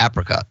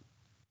 apricot.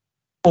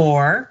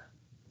 Or,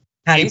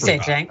 how do you say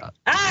it, Cenk?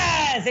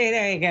 See,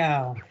 there you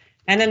go.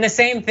 And then the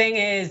same thing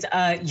is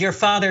your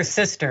father's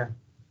sister.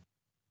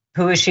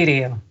 Who is she to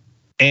you?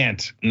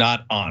 Aunt,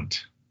 not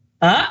aunt.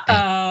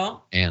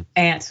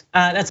 Aunt.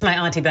 That's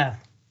my Auntie Beth.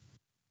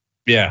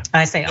 Yeah.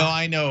 I say aunt. No,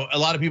 I know. A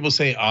lot of people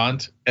say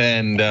aunt,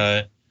 and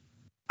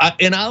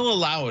I'll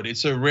allow it.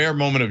 It's a rare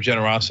moment of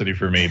generosity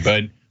for me,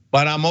 but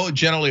I'm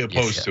generally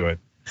opposed to it.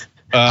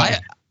 I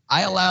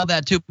allow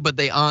that too, but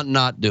they aunt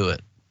not do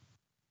it.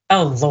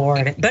 Oh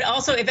Lord! But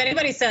also, if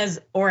anybody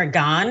says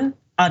Oregon,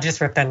 I'll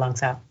just rip their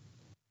lungs out.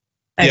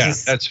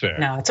 That's fair.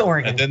 No, it's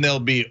Oregon. And then they'll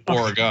be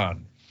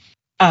Oregon.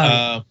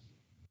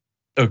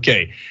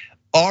 Okay.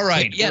 All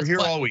right, we're here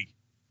all week.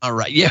 All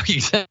right, yeah,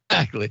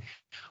 exactly.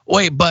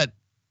 Wait, but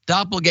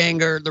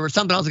doppelganger, there was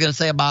something I was gonna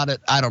say about it.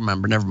 I don't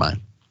remember, never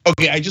mind.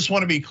 Okay, I just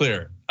wanna be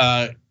clear.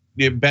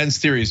 Ben's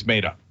theory is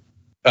made up.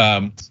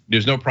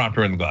 There's no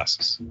prompter in the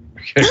glasses.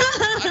 Okay.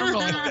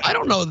 I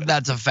don't know that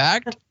that's a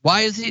fact.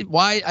 Why is he,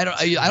 I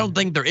don't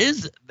think there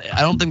is.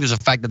 I don't think there's a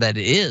fact that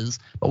it is,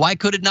 but why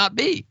could it not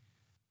be?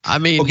 I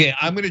mean. Okay,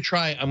 I'm gonna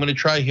try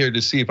here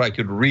to see if I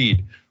could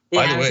read. Yeah,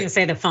 I was gonna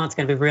say the font's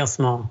gonna be real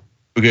small.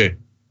 Okay.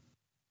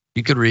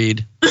 You could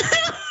read.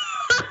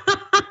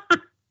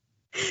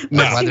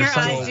 No, why their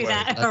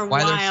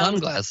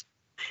sunglasses.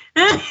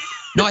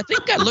 No, I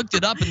think I looked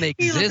it up and they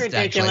exist.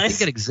 Actually, I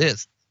think it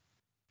exists.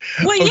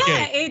 Well,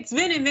 yeah, it's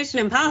been in Mission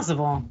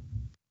Impossible.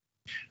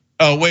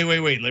 Oh,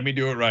 wait. Let me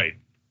do it right.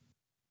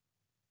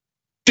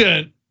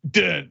 Dun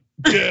dun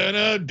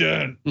dun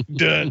dun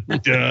dun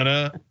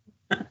dun.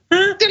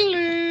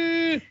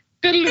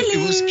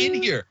 It was in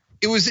here.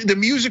 The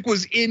music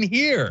was in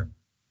here.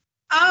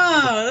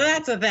 Oh,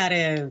 that's what that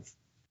is.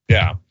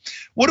 Yeah.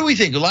 What do we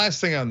think? The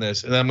last thing on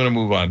this, and then I'm gonna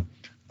move on.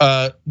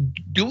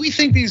 Do we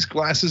think these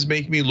glasses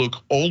make me look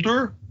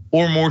older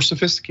or more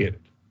sophisticated?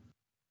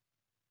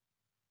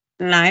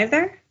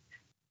 Neither.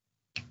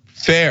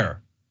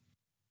 Fair.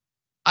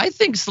 I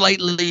think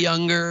slightly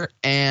younger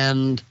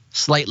and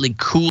slightly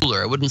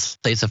cooler. I wouldn't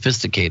say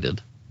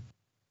sophisticated.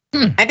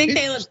 I think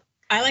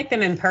I like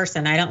them in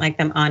person. I don't like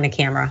them on the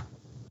camera.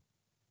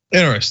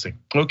 Interesting.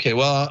 Okay,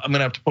 well, I'm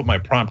gonna have to put my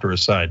prompter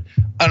aside.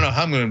 I don't know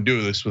how I'm gonna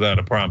do this without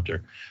a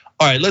prompter.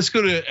 All right, let's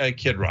go to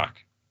Kid Rock.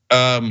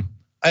 I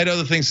had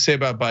other things to say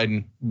about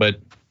Biden, but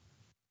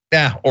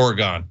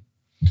Oregon.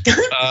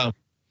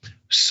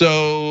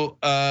 So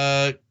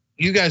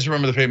you guys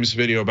remember the famous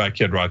video about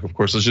Kid Rock? Of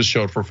course, let's just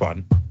show it for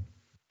fun.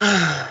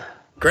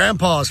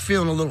 Grandpa's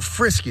feeling a little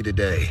frisky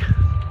today.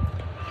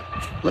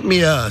 Let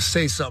me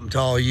say something to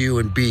all you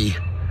and be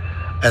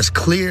as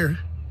clear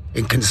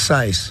and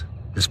concise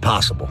as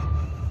possible.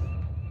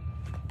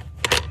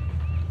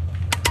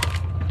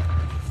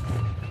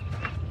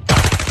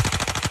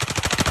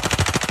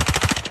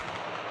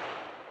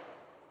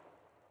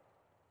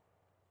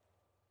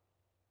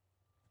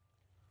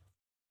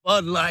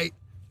 Bud Light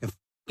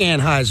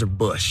and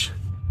Anheuser-Busch.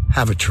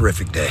 Have a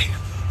terrific day.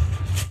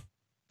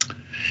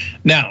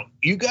 Now,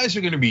 you guys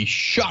are gonna be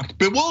shocked,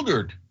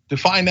 bewildered to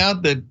find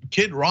out that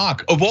Kid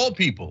Rock, of all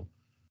people,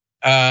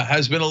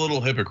 has been a little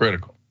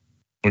hypocritical.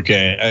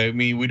 Okay, I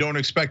mean, we don't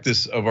expect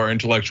this of our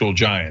intellectual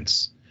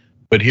giants,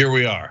 but here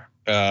we are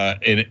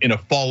in a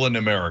fallen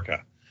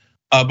America.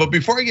 But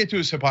before I get to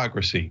his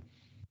hypocrisy,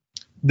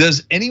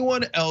 does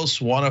anyone else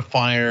want to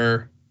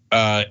fire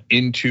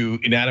into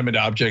inanimate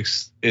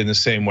objects in the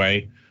same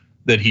way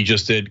that he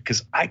just did?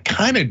 Because I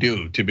kind of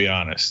do, to be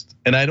honest,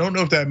 and I don't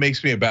know if that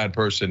makes me a bad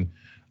person.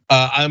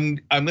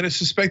 I'm going to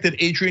suspect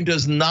that Adrian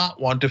does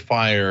not want to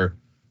fire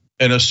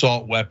an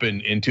assault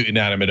weapon into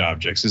inanimate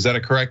objects. Is that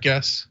a correct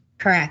guess?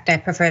 Correct. I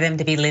prefer them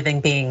to be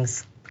living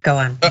beings. Go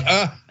on.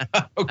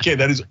 Okay,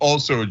 that is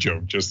also a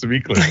joke, just to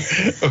be clear.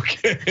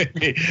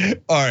 Okay,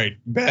 all right,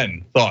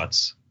 Ben,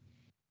 thoughts?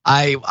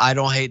 I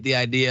don't hate the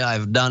idea.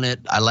 I've done it.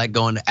 I like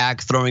going to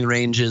axe throwing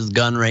ranges,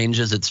 gun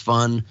ranges. It's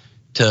fun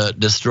to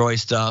destroy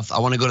stuff. I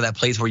want to go to that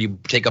place where you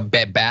take a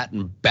bat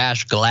and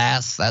bash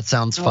glass. That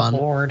sounds fun.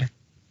 Lord.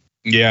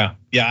 Yeah,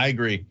 I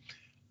agree.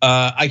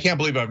 I can't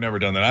believe I've never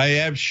done that. I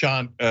have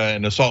shot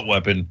an assault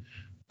weapon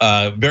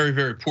very,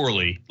 very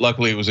poorly.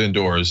 Luckily, it was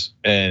indoors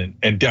and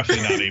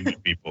definitely not aimed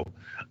at people.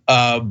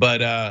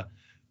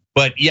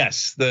 But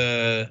yes,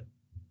 the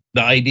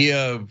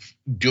idea of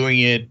doing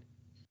it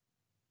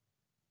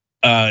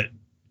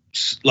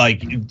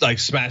like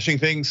smashing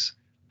things,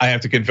 I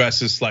have to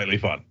confess, is slightly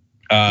fun.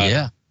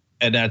 Yeah,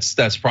 and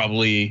that's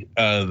probably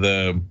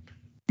the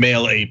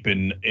male ape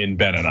in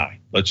Ben and I.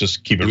 Let's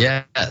just keep it.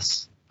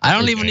 Yes. I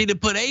don't even need to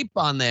put ape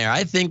on there.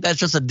 I think that's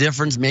just a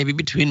difference maybe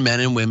between men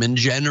and women.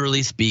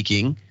 Generally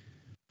speaking,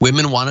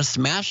 women want to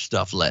smash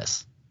stuff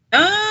less.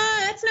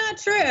 That's not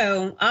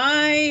true.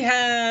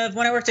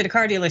 When I worked at a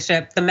car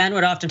dealership, the men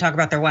would often talk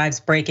about their wives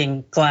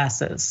breaking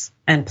glasses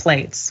and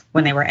plates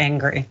when they were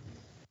angry,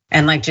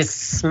 and like just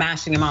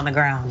smashing them on the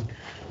ground.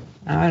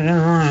 Fair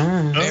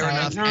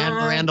enough. And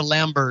Miranda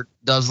Lambert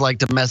does like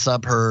to mess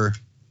up her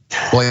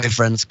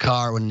boyfriend's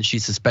car when she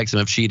suspects him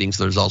of cheating.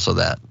 So there's also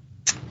that.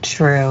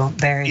 True,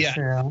 very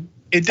true.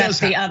 That's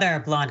the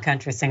other blonde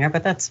country singer,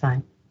 but that's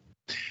fine.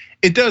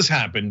 It does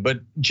happen, but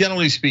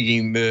generally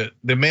speaking, the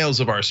males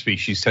of our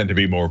species tend to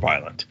be more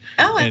violent.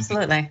 Oh,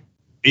 absolutely.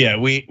 Yeah,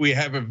 we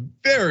have a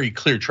very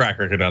clear track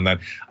record on that.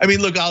 I mean,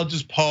 look, I'll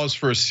just pause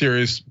for a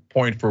serious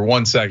point for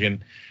 1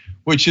 second,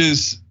 which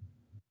is,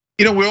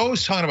 we're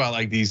always talking about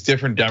like these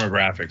different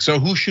demographics. So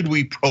who should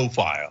we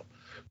profile?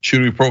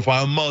 Should we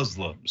profile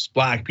Muslims,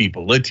 Black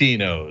people,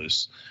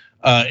 Latinos,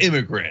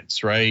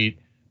 immigrants, right?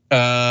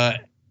 Now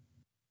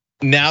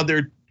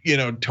they're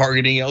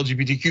targeting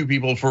LGBTQ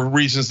people for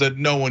reasons that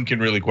no one can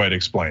really quite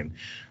explain.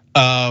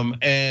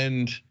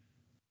 And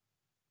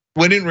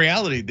when in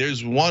reality,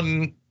 there's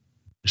one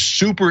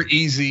super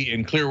easy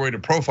and clear way to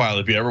profile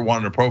if you ever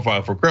wanted to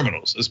profile for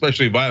criminals,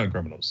 especially violent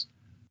criminals.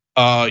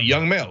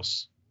 Young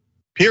males,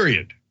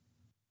 period.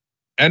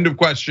 End of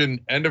question,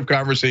 end of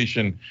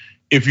conversation.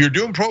 If you're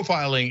doing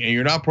profiling and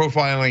you're not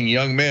profiling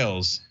young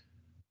males,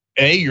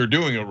 A, you're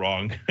doing it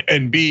wrong,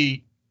 and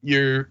B,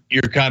 you're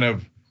kind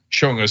of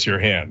showing us your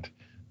hand.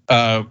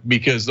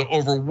 Because the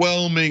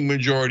overwhelming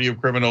majority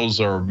of criminals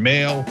are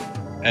male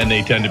and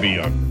they tend to be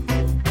young.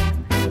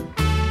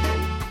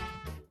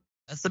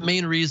 That's the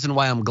main reason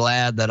why I'm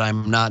glad that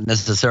I'm not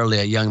necessarily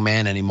a young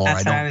man anymore.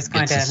 That's why I was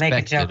going to make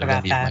a joke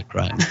about that.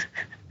 I was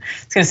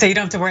going to say, you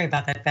don't have to worry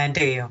about that, Ben,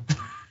 do you?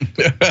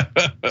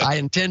 I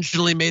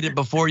intentionally made it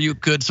before you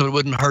could, so it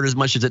wouldn't hurt as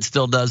much as it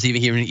still does,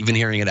 even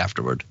hearing it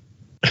afterward.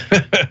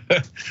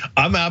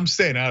 I'm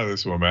staying out of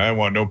this one, man. I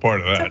want no part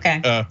of that. It's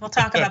okay, we'll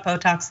talk about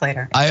Botox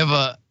later.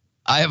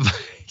 I have,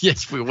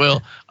 yes, we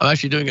will. I'm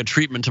actually doing a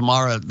treatment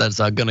tomorrow that's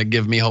gonna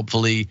give me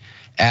hopefully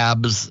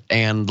abs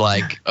and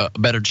like a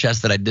better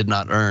chest that I did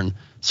not earn.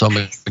 So I'm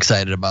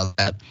excited about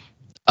that.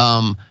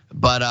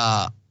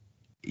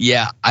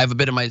 Yeah, I have a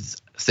bit of my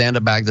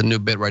stand-up bag, the new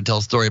bit where I tell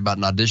a story about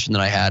an audition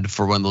that I had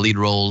for one of the lead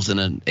roles in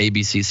an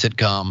ABC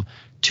sitcom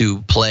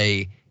to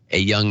play a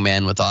young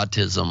man with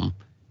autism.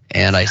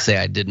 And I say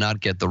I did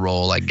not get the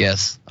role. I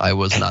guess I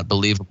was not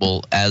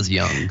believable as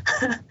young.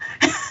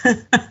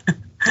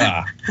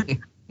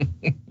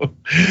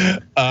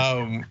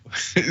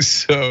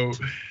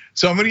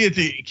 So I'm gonna get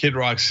to Kid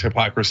Rock's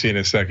hypocrisy in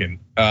a second.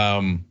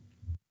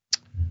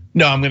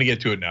 No, I'm gonna get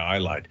to it now. I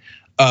lied.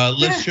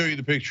 Let's show you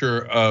the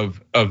picture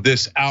of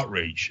this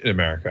outrage in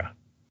America,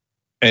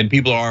 and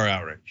people are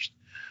outraged.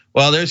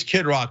 Well, there's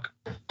Kid Rock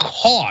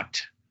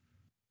caught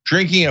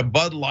drinking a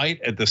Bud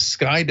Light at the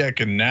Sky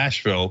Deck in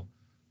Nashville.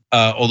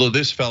 Although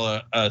this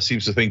fella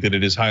seems to think that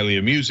it is highly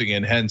amusing,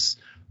 and hence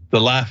the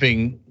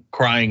laughing,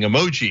 crying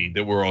emoji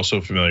that we're also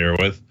familiar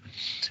with.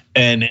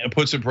 And it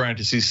puts in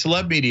parentheses,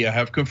 celeb media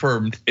have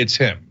confirmed it's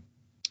him.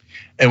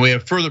 And we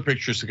have further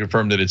pictures to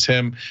confirm that it's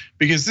him,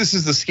 because this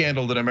is the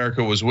scandal that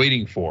America was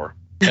waiting for.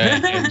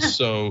 And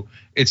so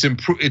it's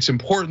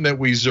important that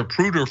we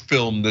Zapruder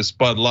film this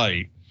Bud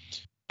Light.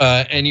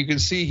 And you can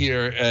see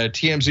here,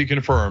 TMZ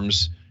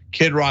confirms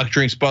Kid Rock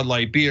drinks Bud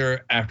Light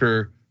beer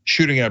after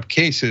shooting up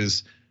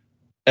cases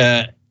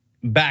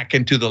back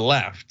and to the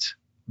left,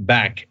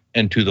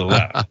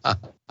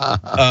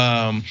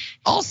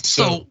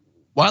 Also,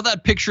 while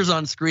that picture's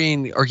on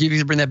screen, or if you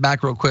can bring that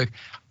back real quick,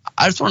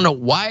 I just want to know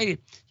why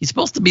he's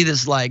supposed to be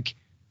this like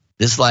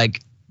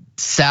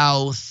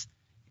South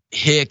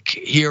hick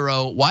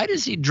hero. Why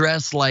does he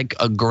dress like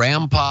a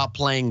grandpa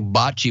playing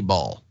bocce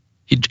ball?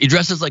 He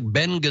dresses like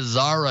Ben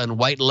Gazzara in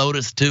White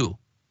Lotus too.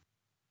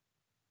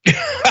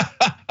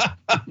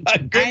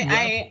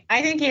 I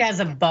think he has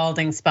a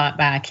balding spot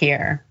back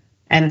here.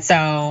 And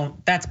so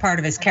that's part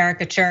of his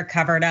caricature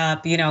covered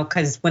up,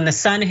 because when the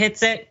sun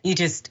hits it,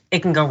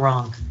 it can go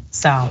wrong.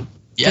 So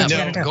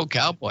yeah, go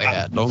cowboy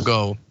hat, don't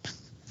go.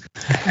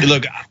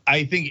 Look,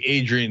 I think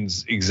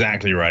Adrian's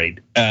exactly right.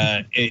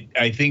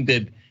 I think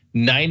that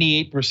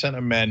 98%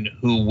 of men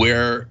who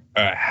wear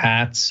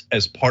hats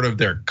as part of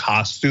their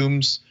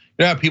costumes,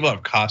 how people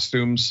have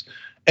costumes,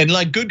 and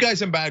like good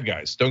guys and bad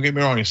guys. Don't get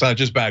me wrong, it's not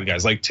just bad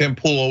guys. Like Tim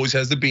Pool always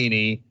has the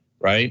beanie,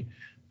 right?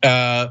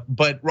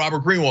 But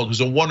Robert Greenwald, who's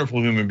a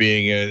wonderful human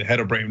being, head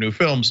of Brave New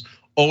Films,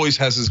 always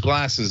has his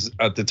glasses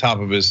at the top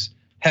of his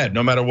head,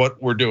 no matter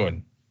what we're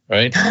doing,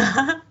 right?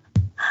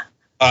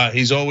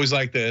 He's always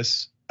like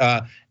this,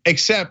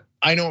 except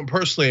I know him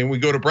personally, and we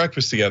go to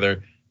breakfast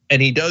together,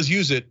 and he does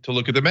use it to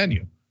look at the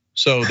menu.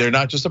 So they're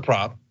not just a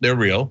prop, they're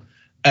real.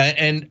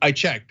 And I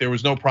checked, there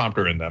was no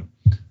prompter in them.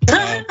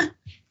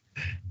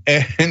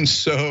 And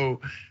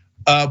so,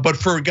 but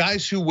for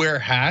guys who wear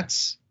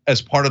hats as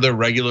part of their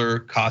regular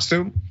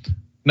costume,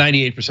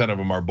 98% of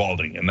them are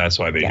balding, and that's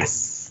why they do.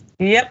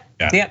 Yep.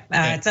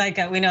 It's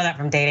like we know that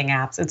from dating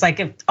apps. It's like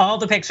if all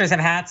the pictures have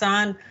hats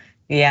on,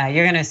 yeah,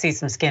 you're gonna see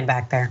some skin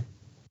back there.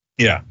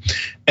 Yeah,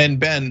 and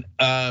Ben,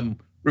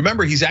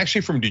 remember he's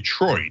actually from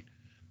Detroit,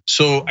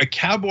 so a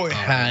cowboy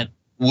hat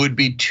would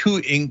be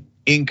too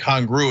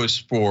incongruous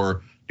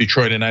for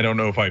Detroit, and I don't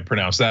know if I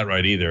pronounced that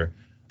right either.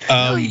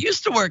 No, he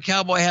used to wear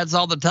cowboy hats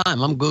all the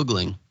time. I'm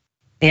Googling.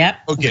 Yep,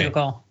 okay.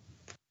 Google.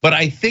 But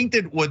I think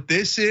that what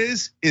this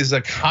is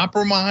a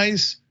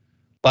compromise.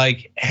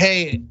 Like,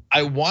 hey,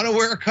 I want to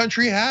wear a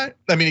country hat,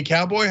 a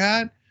cowboy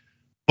hat,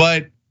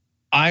 but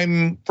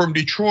I'm from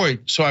Detroit,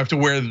 so I have to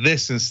wear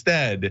this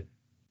instead.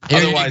 Here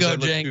Otherwise, you go, I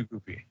look Jake. too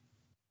goofy.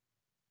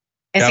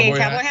 Is he in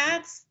cowboy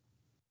hats?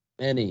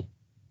 Any.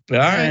 All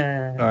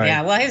right.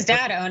 Yeah, well, his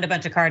dad owned a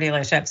bunch of car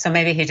dealerships, so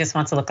maybe he just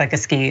wants to look like a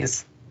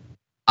skis.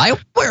 I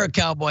wear a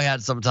cowboy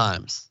hat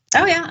sometimes.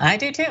 Oh yeah, I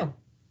do too.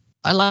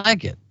 I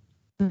like it.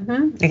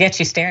 It gets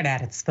you stared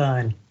at. It's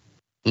fun.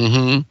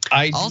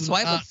 I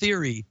have a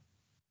theory.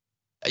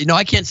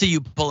 I can't see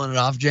you pulling it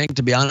off, Jake.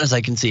 To be honest,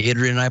 I can see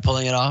Adrian and I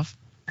pulling it off.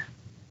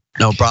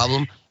 No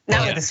problem.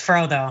 Not with this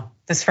fro though.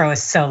 This fro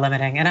is so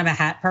limiting, and I'm a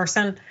hat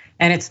person,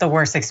 and it's the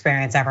worst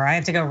experience ever. I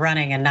have to go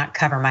running and not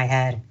cover my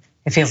head.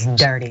 It feels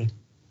dirty.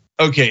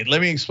 Okay,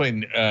 let me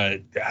explain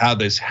how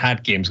this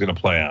hat game is going to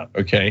play out.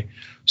 Okay,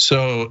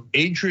 so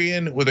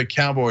Adrian with a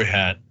cowboy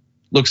hat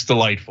looks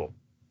delightful.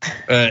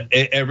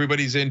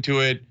 Everybody's into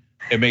it.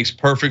 It makes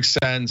perfect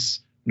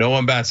sense. No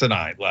one bats an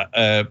eye.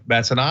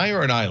 Bats an eye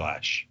or an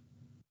eyelash.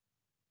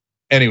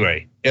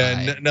 Anyway,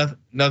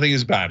 nothing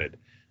is batted.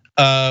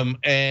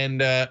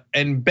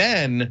 And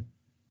Ben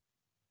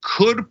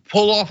could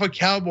pull off a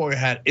cowboy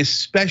hat,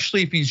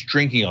 especially if he's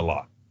drinking a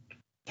lot.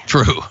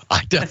 True,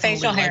 I definitely. The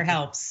facial hair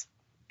helps.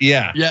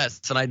 Yeah.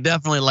 Yes, and I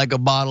definitely like a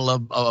bottle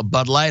of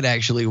Bud Light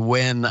actually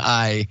when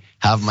I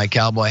have my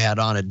cowboy hat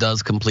on. It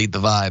does complete the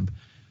vibe.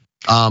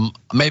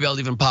 Maybe I'll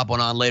even pop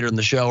one on later in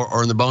the show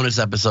or in the bonus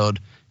episode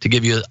to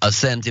give you a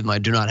sense, even though I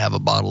do not have a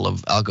bottle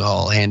of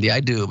alcohol handy. I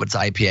do, but it's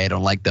IPA, I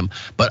don't like them.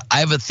 But I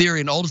have a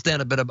theory, an old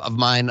stand-up bit of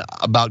mine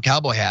about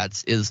cowboy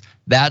hats is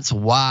that's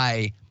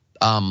why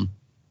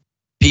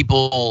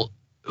people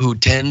who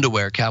tend to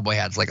wear cowboy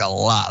hats like a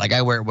lot, like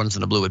I wear it once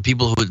in a blue, but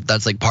people who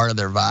that's like part of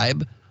their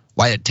vibe,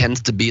 why it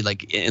tends to be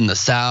like in the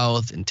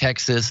South, in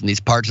Texas, in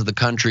these parts of the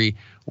country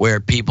where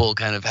people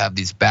kind of have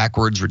these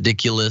backwards,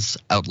 ridiculous,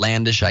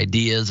 outlandish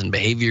ideas and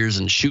behaviors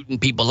and shooting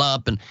people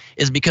up, and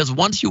is because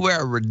once you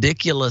wear a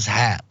ridiculous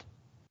hat,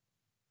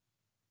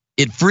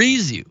 it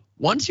frees you.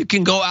 once you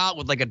can go out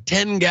with like a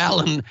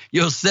 10-gallon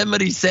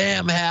Yosemite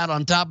Sam hat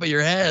on top of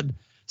your head,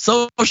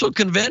 social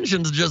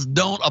conventions just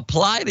don't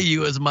apply to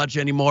you as much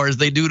anymore as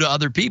they do to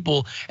other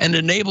people, and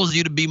enables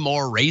you to be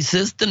more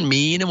racist and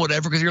mean and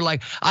whatever, because you're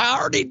like, I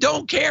already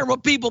don't care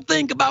what people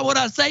think about what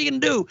I say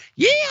and do.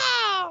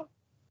 Yeah.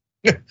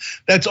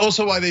 That's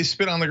also why they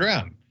spit on the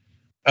ground.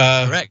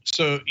 Correct.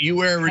 So you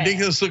wear a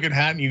ridiculous looking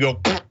hat and you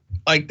go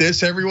like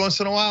this every once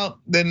in a while,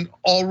 then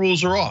all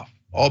rules are off.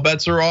 All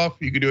bets are off.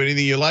 You can do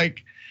anything you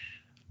like.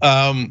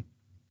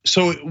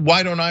 So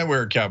why don't I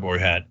wear a cowboy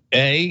hat?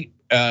 A,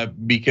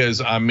 because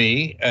I'm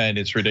me and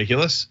it's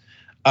ridiculous.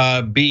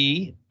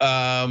 B,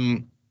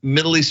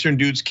 Middle Eastern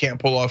dudes can't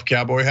pull off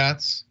cowboy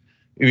hats,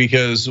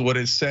 because what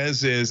it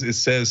says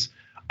is,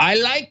 I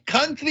like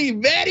country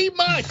very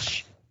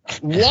much.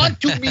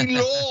 Want to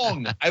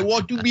belong. I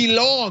want to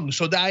belong,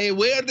 so that I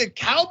wear the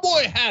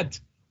cowboy hat.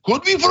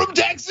 Could be from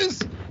Texas.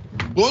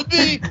 Could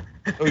be.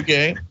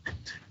 Okay.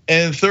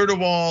 And third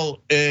of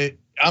all,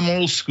 I'm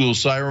old school,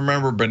 so I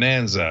remember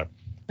Bonanza.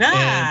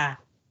 And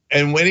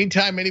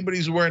anytime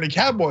anybody's wearing a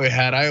cowboy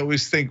hat, I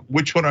always think,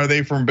 which one are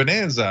they from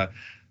Bonanza?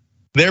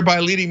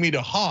 Thereby leading me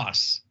to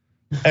Haas,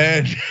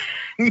 and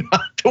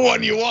not the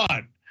one you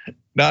want.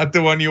 Not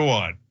the one you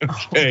want.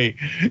 Okay,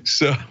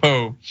 so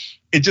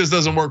it just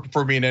doesn't work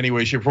for me in any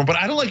way, shape, or form. But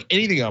I don't like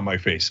anything on my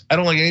face. I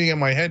don't like anything on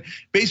my head.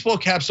 Baseball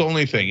cap's the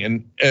only thing,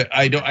 and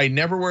I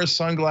never wear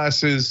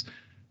sunglasses.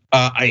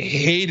 I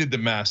hated the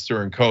mask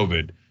during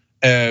COVID,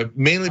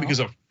 mainly because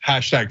of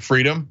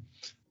 #freedom.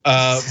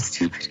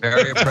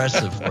 Very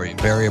oppressive for you.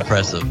 Very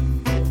oppressive.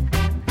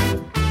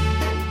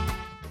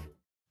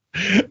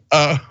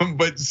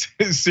 But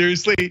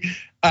seriously,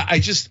 I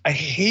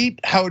hate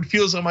how it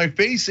feels on my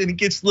face, and it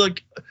gets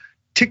like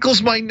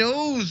tickles my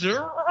nose.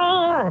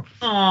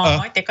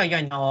 I tickle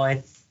your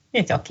nose.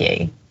 It's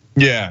okay.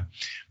 Yeah,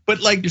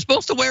 but like you're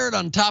supposed to wear it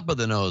on top of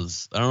the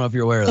nose. I don't know if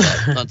you're aware of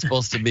that. It's not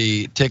supposed to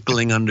be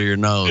tickling under your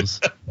nose.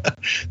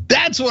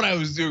 That's what I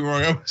was doing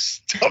wrong. I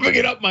was stuffing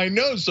it up my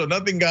nose so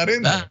nothing got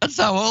in there. That's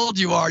how old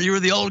you are. You were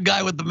the old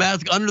guy with the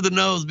mask under the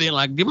nose, being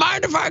like, "Do you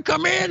mind if I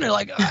come in?" They're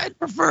like, "I'd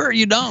prefer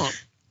you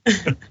don't."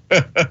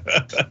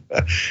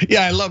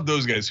 Yeah, I love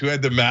those guys who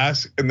had the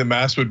mask, and the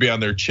mask would be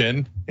on their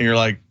chin, and you're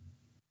like,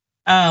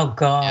 oh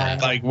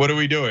God. Like, what are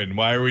we doing?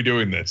 Why are we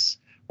doing this?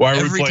 Why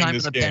are we playing this game? Every time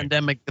in the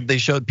pandemic that they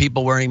showed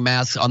people wearing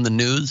masks on the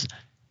news,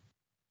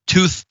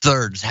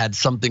 2/3 had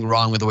something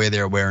wrong with the way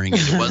they were wearing it.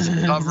 It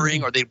wasn't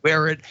covering, or they'd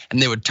wear it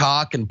and they would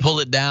talk and pull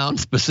it down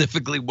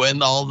specifically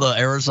when all the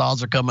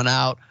aerosols are coming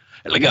out.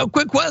 And like, oh,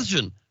 quick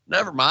question.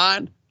 Never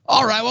mind.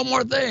 All right, one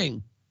more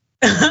thing.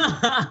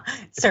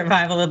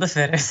 Survival of the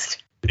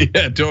fittest.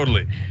 Yeah,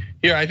 totally.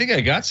 Here, I think I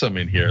got some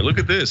in here. Look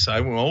at this. I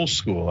went old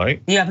school,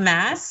 right? You have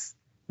masks?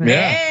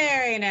 Yeah.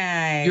 Very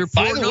nice. Your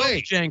poor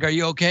nose, Cenk, are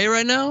you okay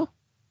right now?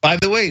 By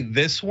the way,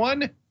 this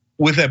one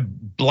with a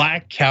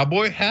black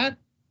cowboy hat,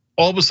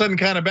 all of a sudden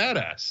kind of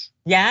badass.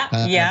 Yeah.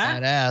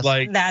 Badass.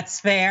 Like, that's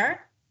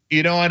fair.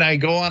 You know, and I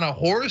go on a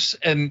horse,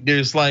 and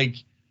there's like,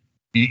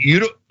 you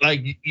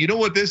know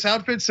what this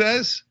outfit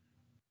says?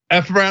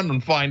 F around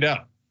and find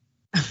out.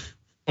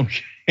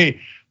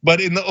 Okay, but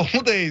in the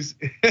old days,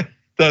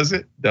 does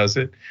it?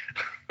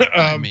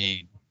 I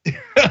mean,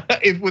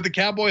 if with a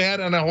cowboy hat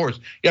on a horse,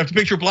 you have to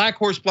picture black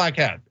horse, black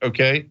hat,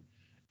 okay?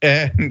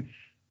 And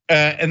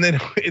then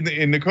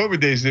in the COVID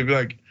days, they'd be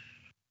like,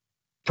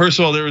 first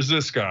of all, there was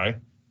this guy.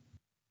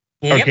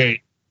 Yep.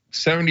 Okay,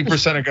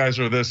 70% of guys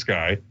were this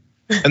guy,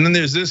 and then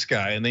there's this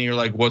guy, and then you're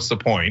like, what's the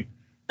point?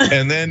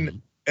 And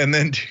then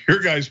to your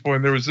guy's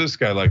point, there was this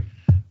guy, like,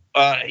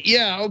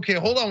 yeah, okay,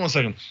 hold on one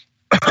second.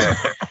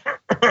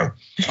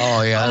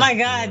 Oh yeah. Oh my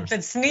God,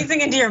 but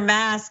sneezing into your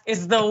mask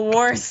is the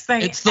worst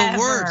thing. It's the ever.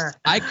 worst.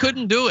 I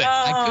couldn't do it.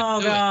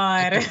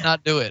 I could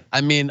not do it.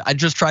 I mean, I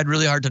just tried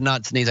really hard to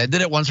not sneeze. I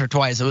did it once or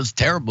twice. It was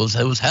terrible.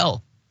 It was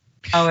hell.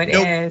 Oh, it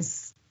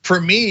is.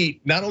 For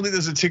me, not only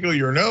does it tickle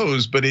your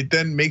nose, but it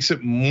then makes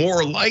it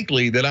more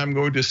likely that I'm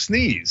going to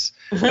sneeze.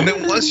 And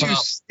then once you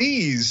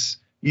sneeze,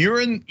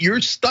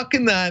 you're stuck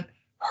in that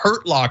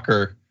hurt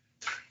locker.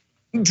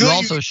 You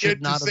also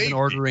should not have been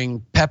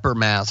ordering pepper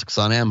masks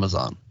on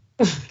Amazon.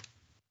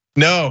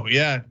 No,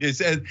 yeah,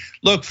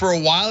 look, for a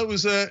while it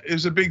was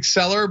a big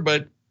seller,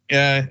 but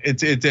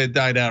it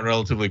died out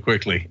relatively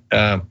quickly.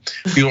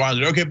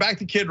 Okay, back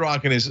to Kid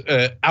Rock and his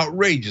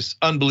outrageous,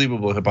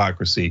 unbelievable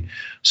hypocrisy.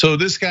 So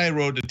this guy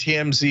wrote, the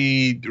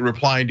TMZ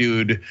reply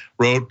dude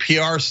wrote,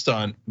 PR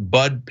stunt,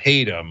 Bud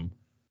paid him.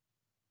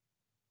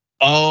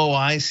 Oh,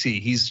 I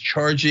see. He's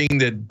charging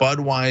that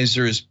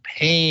Budweiser is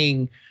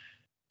paying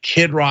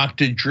Kid Rock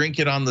to drink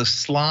it on the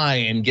sly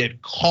and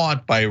get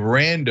caught by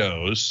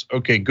randos.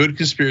 Okay, good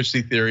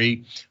conspiracy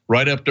theory,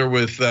 right up there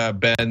with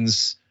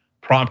Ben's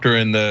prompter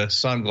and the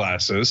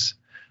sunglasses.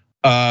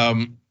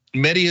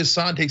 Mehdi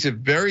Hassan takes it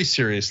very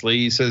seriously.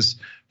 He says,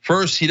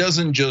 first, he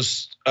doesn't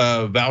just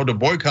vow to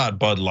boycott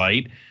Bud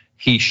Light.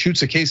 He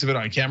shoots a case of it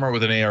on camera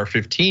with an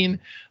AR-15.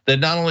 Then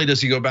not only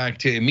does he go back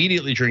to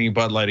immediately drinking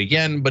Bud Light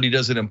again, but he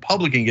does it in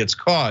public and gets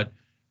caught.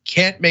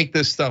 Can't make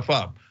this stuff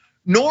up.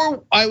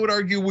 Nor, I would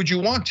argue, would you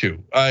want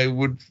to. I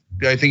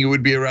think it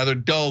would be a rather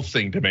dull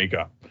thing to make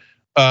up.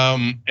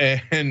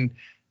 And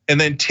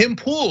then Tim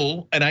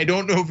Pool, and I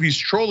don't know if he's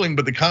trolling,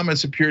 but the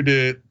comments appear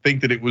to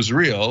think that it was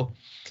real,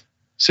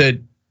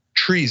 said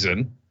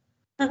treason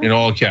in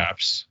all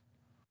caps.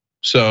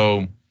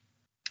 So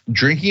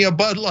drinking a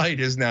Bud Light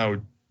is now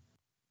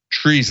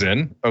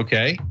treason,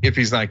 okay, if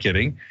he's not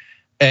kidding.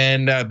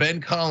 And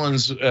Ben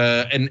Collins,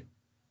 and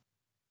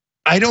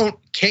I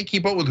can't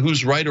keep up with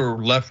who's right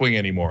or left wing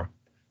anymore.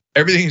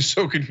 Everything is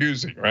so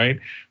confusing, right?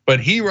 But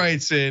he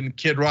writes in,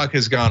 Kid Rock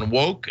has gone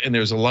woke, and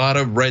there's a lot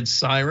of red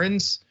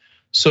sirens.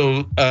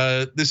 So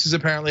this is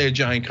apparently a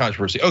giant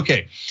controversy.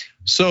 Okay,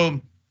 so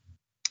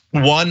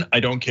 1, I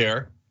don't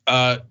care.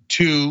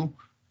 2,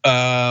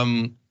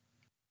 are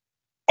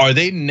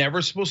they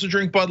never supposed to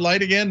drink Bud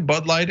Light again?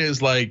 Bud Light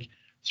is like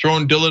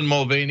throwing Dylan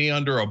Mulvaney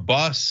under a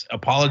bus,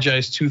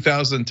 apologized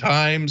 2,000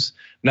 times.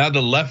 Now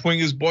the left wing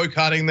is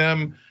boycotting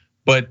them,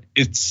 but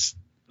it's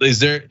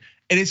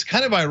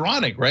kind of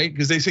ironic, right?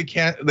 Because they say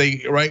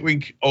the right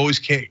wing always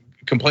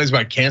complains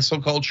about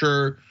cancel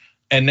culture,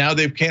 and now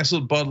they've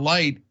canceled Bud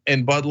Light,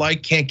 and Bud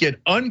Light can't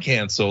get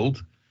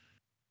uncanceled,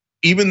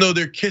 even though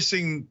they're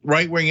kissing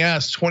right wing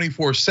ass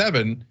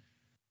 24/7.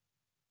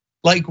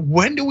 Like,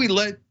 when do we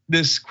let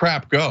this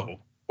crap go?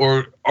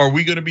 Or are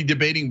we going to be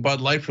debating Bud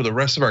Light for the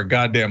rest of our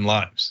goddamn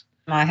lives?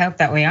 Well, I hope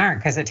that we aren't,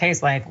 because it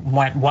tastes like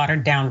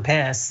watered down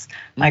piss.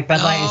 Like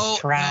Bud Light is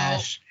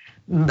trash.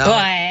 No,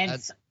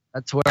 but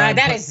that's where I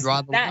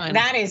draw the line.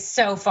 That is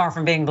so far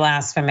from being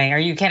blasphemy. Are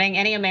you kidding?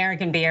 Any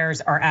American beers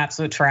are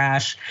absolute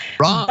trash.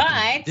 Wrong.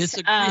 But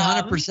disagree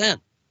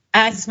 100%.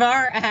 As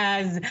far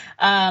as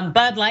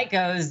Bud Light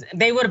goes,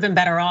 they would have been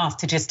better off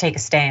to just take a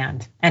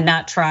stand and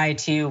not try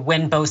to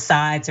win both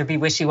sides or be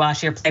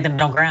wishy-washy or play the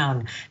middle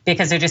ground,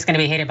 because they're just going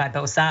to be hated by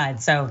both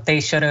sides. So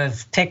they should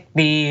have picked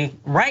the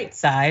right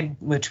side,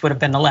 which would have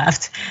been the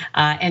left,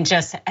 and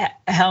just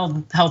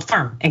held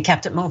firm and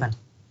kept it moving.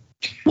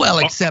 Well,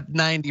 except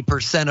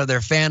 90% of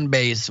their fan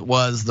base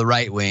was the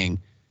right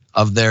wing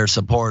of their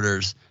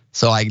supporters.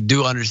 So I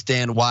do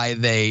understand why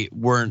they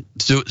weren't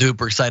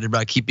super excited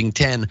about keeping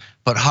 10,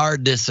 but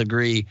hard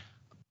disagree.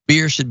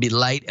 Beer should be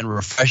light and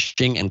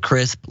refreshing and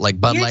crisp,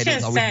 like Bud Light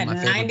is always my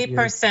favorite. You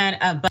just said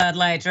 90% of Bud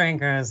Light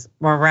drinkers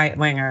were right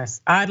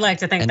wingers. I'd like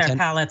to think their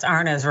palates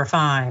aren't as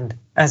refined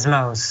as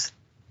most.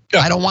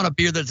 I don't want a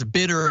beer that's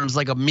bitter and it's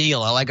like a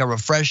meal. I like a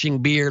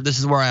refreshing beer. This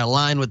is where I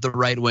align with the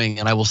right wing,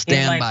 and I will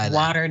stand by that.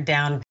 Watered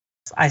down.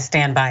 I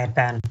stand by it,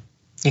 Ben.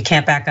 You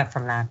can't back up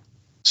from that.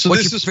 So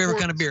what's your favorite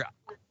kind of beer?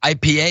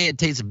 IPA, it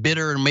tastes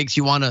bitter and makes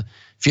you want to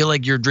feel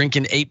like you're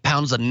drinking 8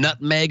 pounds of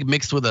nutmeg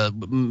mixed with a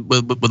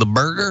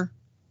burger?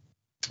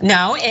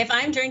 No, if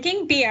I'm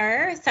drinking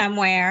beer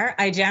somewhere,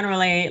 I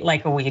generally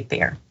like a wheat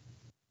beer.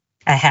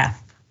 I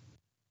have.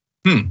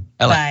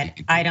 But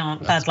I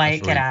don't. Bud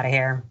Light, get out of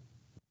here.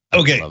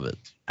 Okay. Love it.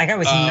 Like I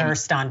was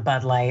nursed on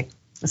Bud Light.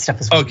 This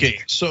stuff is weird. Okay,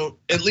 so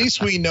at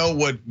least we know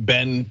what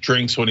Ben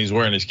drinks when he's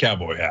wearing his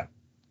cowboy hat.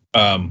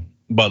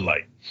 Bud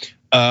Light.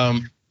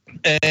 I'm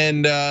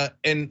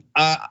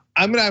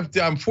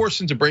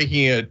forced into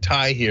breaking a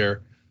tie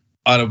here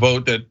on a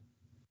vote that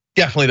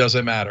definitely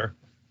doesn't matter.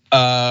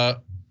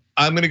 I'm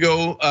gonna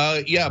go,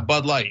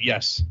 Bud Light,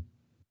 yes.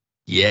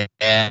 Yeah.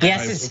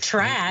 Yes, it's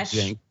trash.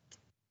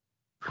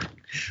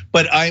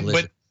 But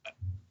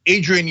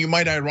Adrian, you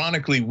might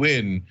ironically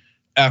win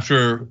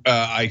after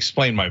I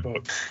explain my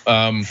vote.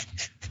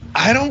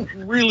 I don't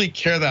really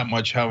care that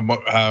much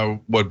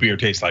what beer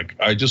tastes like.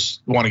 I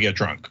just want to get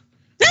drunk.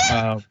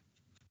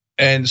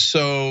 And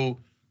so,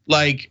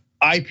 like,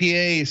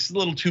 IPA is a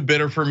little too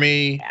bitter for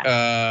me.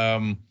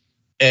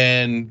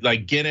 And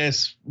like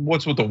Guinness,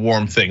 what's with the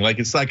warm thing? Like,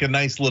 it's like a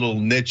nice little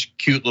niche,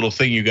 cute little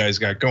thing you guys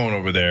got going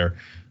over there,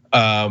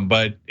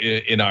 but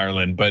in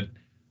Ireland. But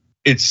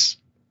it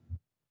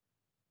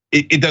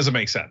doesn't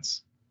make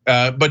sense.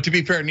 But to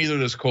be fair, neither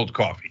does cold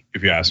coffee,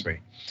 if you ask me.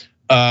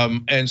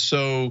 And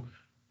so,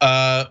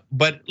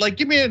 but like,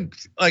 give me a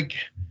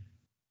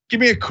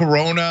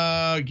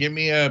Corona, give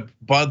me a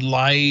Bud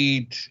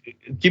Light,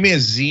 give me a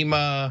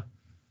Zima.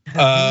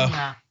 You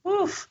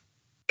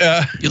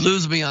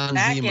lose me on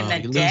Zima.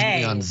 You lose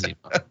me on Zima.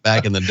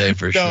 Back in the day,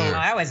 for sure.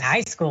 That was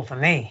high school for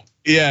me.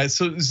 Yeah,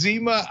 so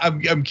Zima,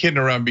 I'm kidding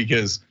around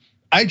because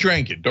I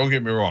drank it. Don't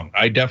get me wrong,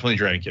 I definitely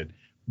drank it.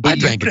 But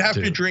you would have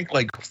to drink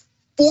like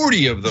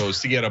 40 of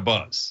those to get a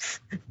buzz.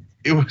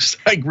 It was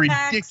like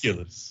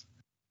ridiculous.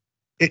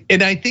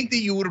 And I think that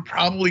you would have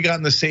probably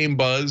gotten the same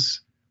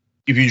buzz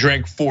if you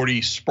drank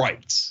 40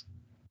 Sprites.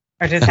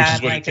 Or just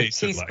had like a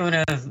teaspoon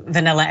of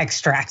vanilla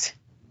extract.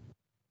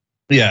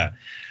 Yeah.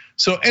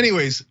 So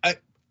anyways,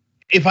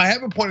 if I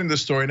have a point in the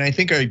story, and I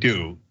think I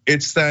do,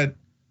 it's that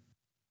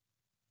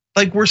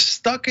like we're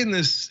stuck in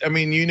this, I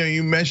mean,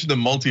 you mentioned the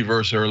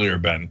multiverse earlier,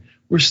 Ben.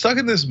 We're stuck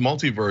in this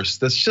multiverse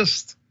that's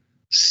just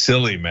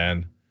silly,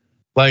 man.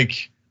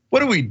 Like,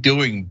 what are we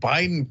doing?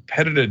 Biden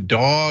petted a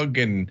dog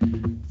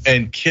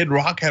and Kid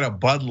Rock had a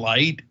Bud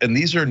Light, and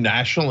these are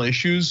national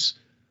issues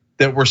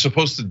that we're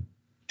supposed to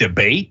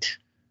debate.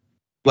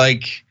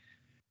 Like,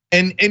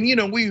 And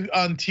we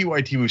on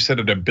TYT we've said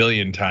it a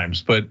billion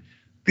times, but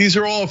these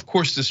are all, of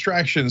course,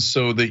 distractions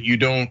so that you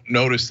don't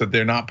notice that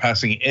they're not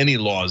passing any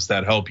laws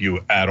that help you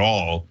at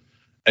all.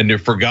 And they're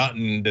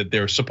forgotten that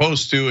they're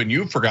supposed to, and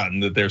you've forgotten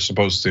that they're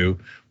supposed to.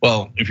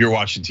 Well, if you're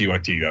watching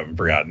TYT, you haven't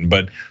forgotten,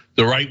 but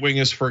the right wing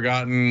has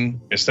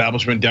forgotten,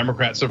 establishment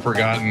Democrats have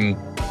forgotten.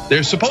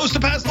 They're supposed to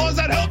pass laws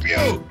that help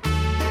you.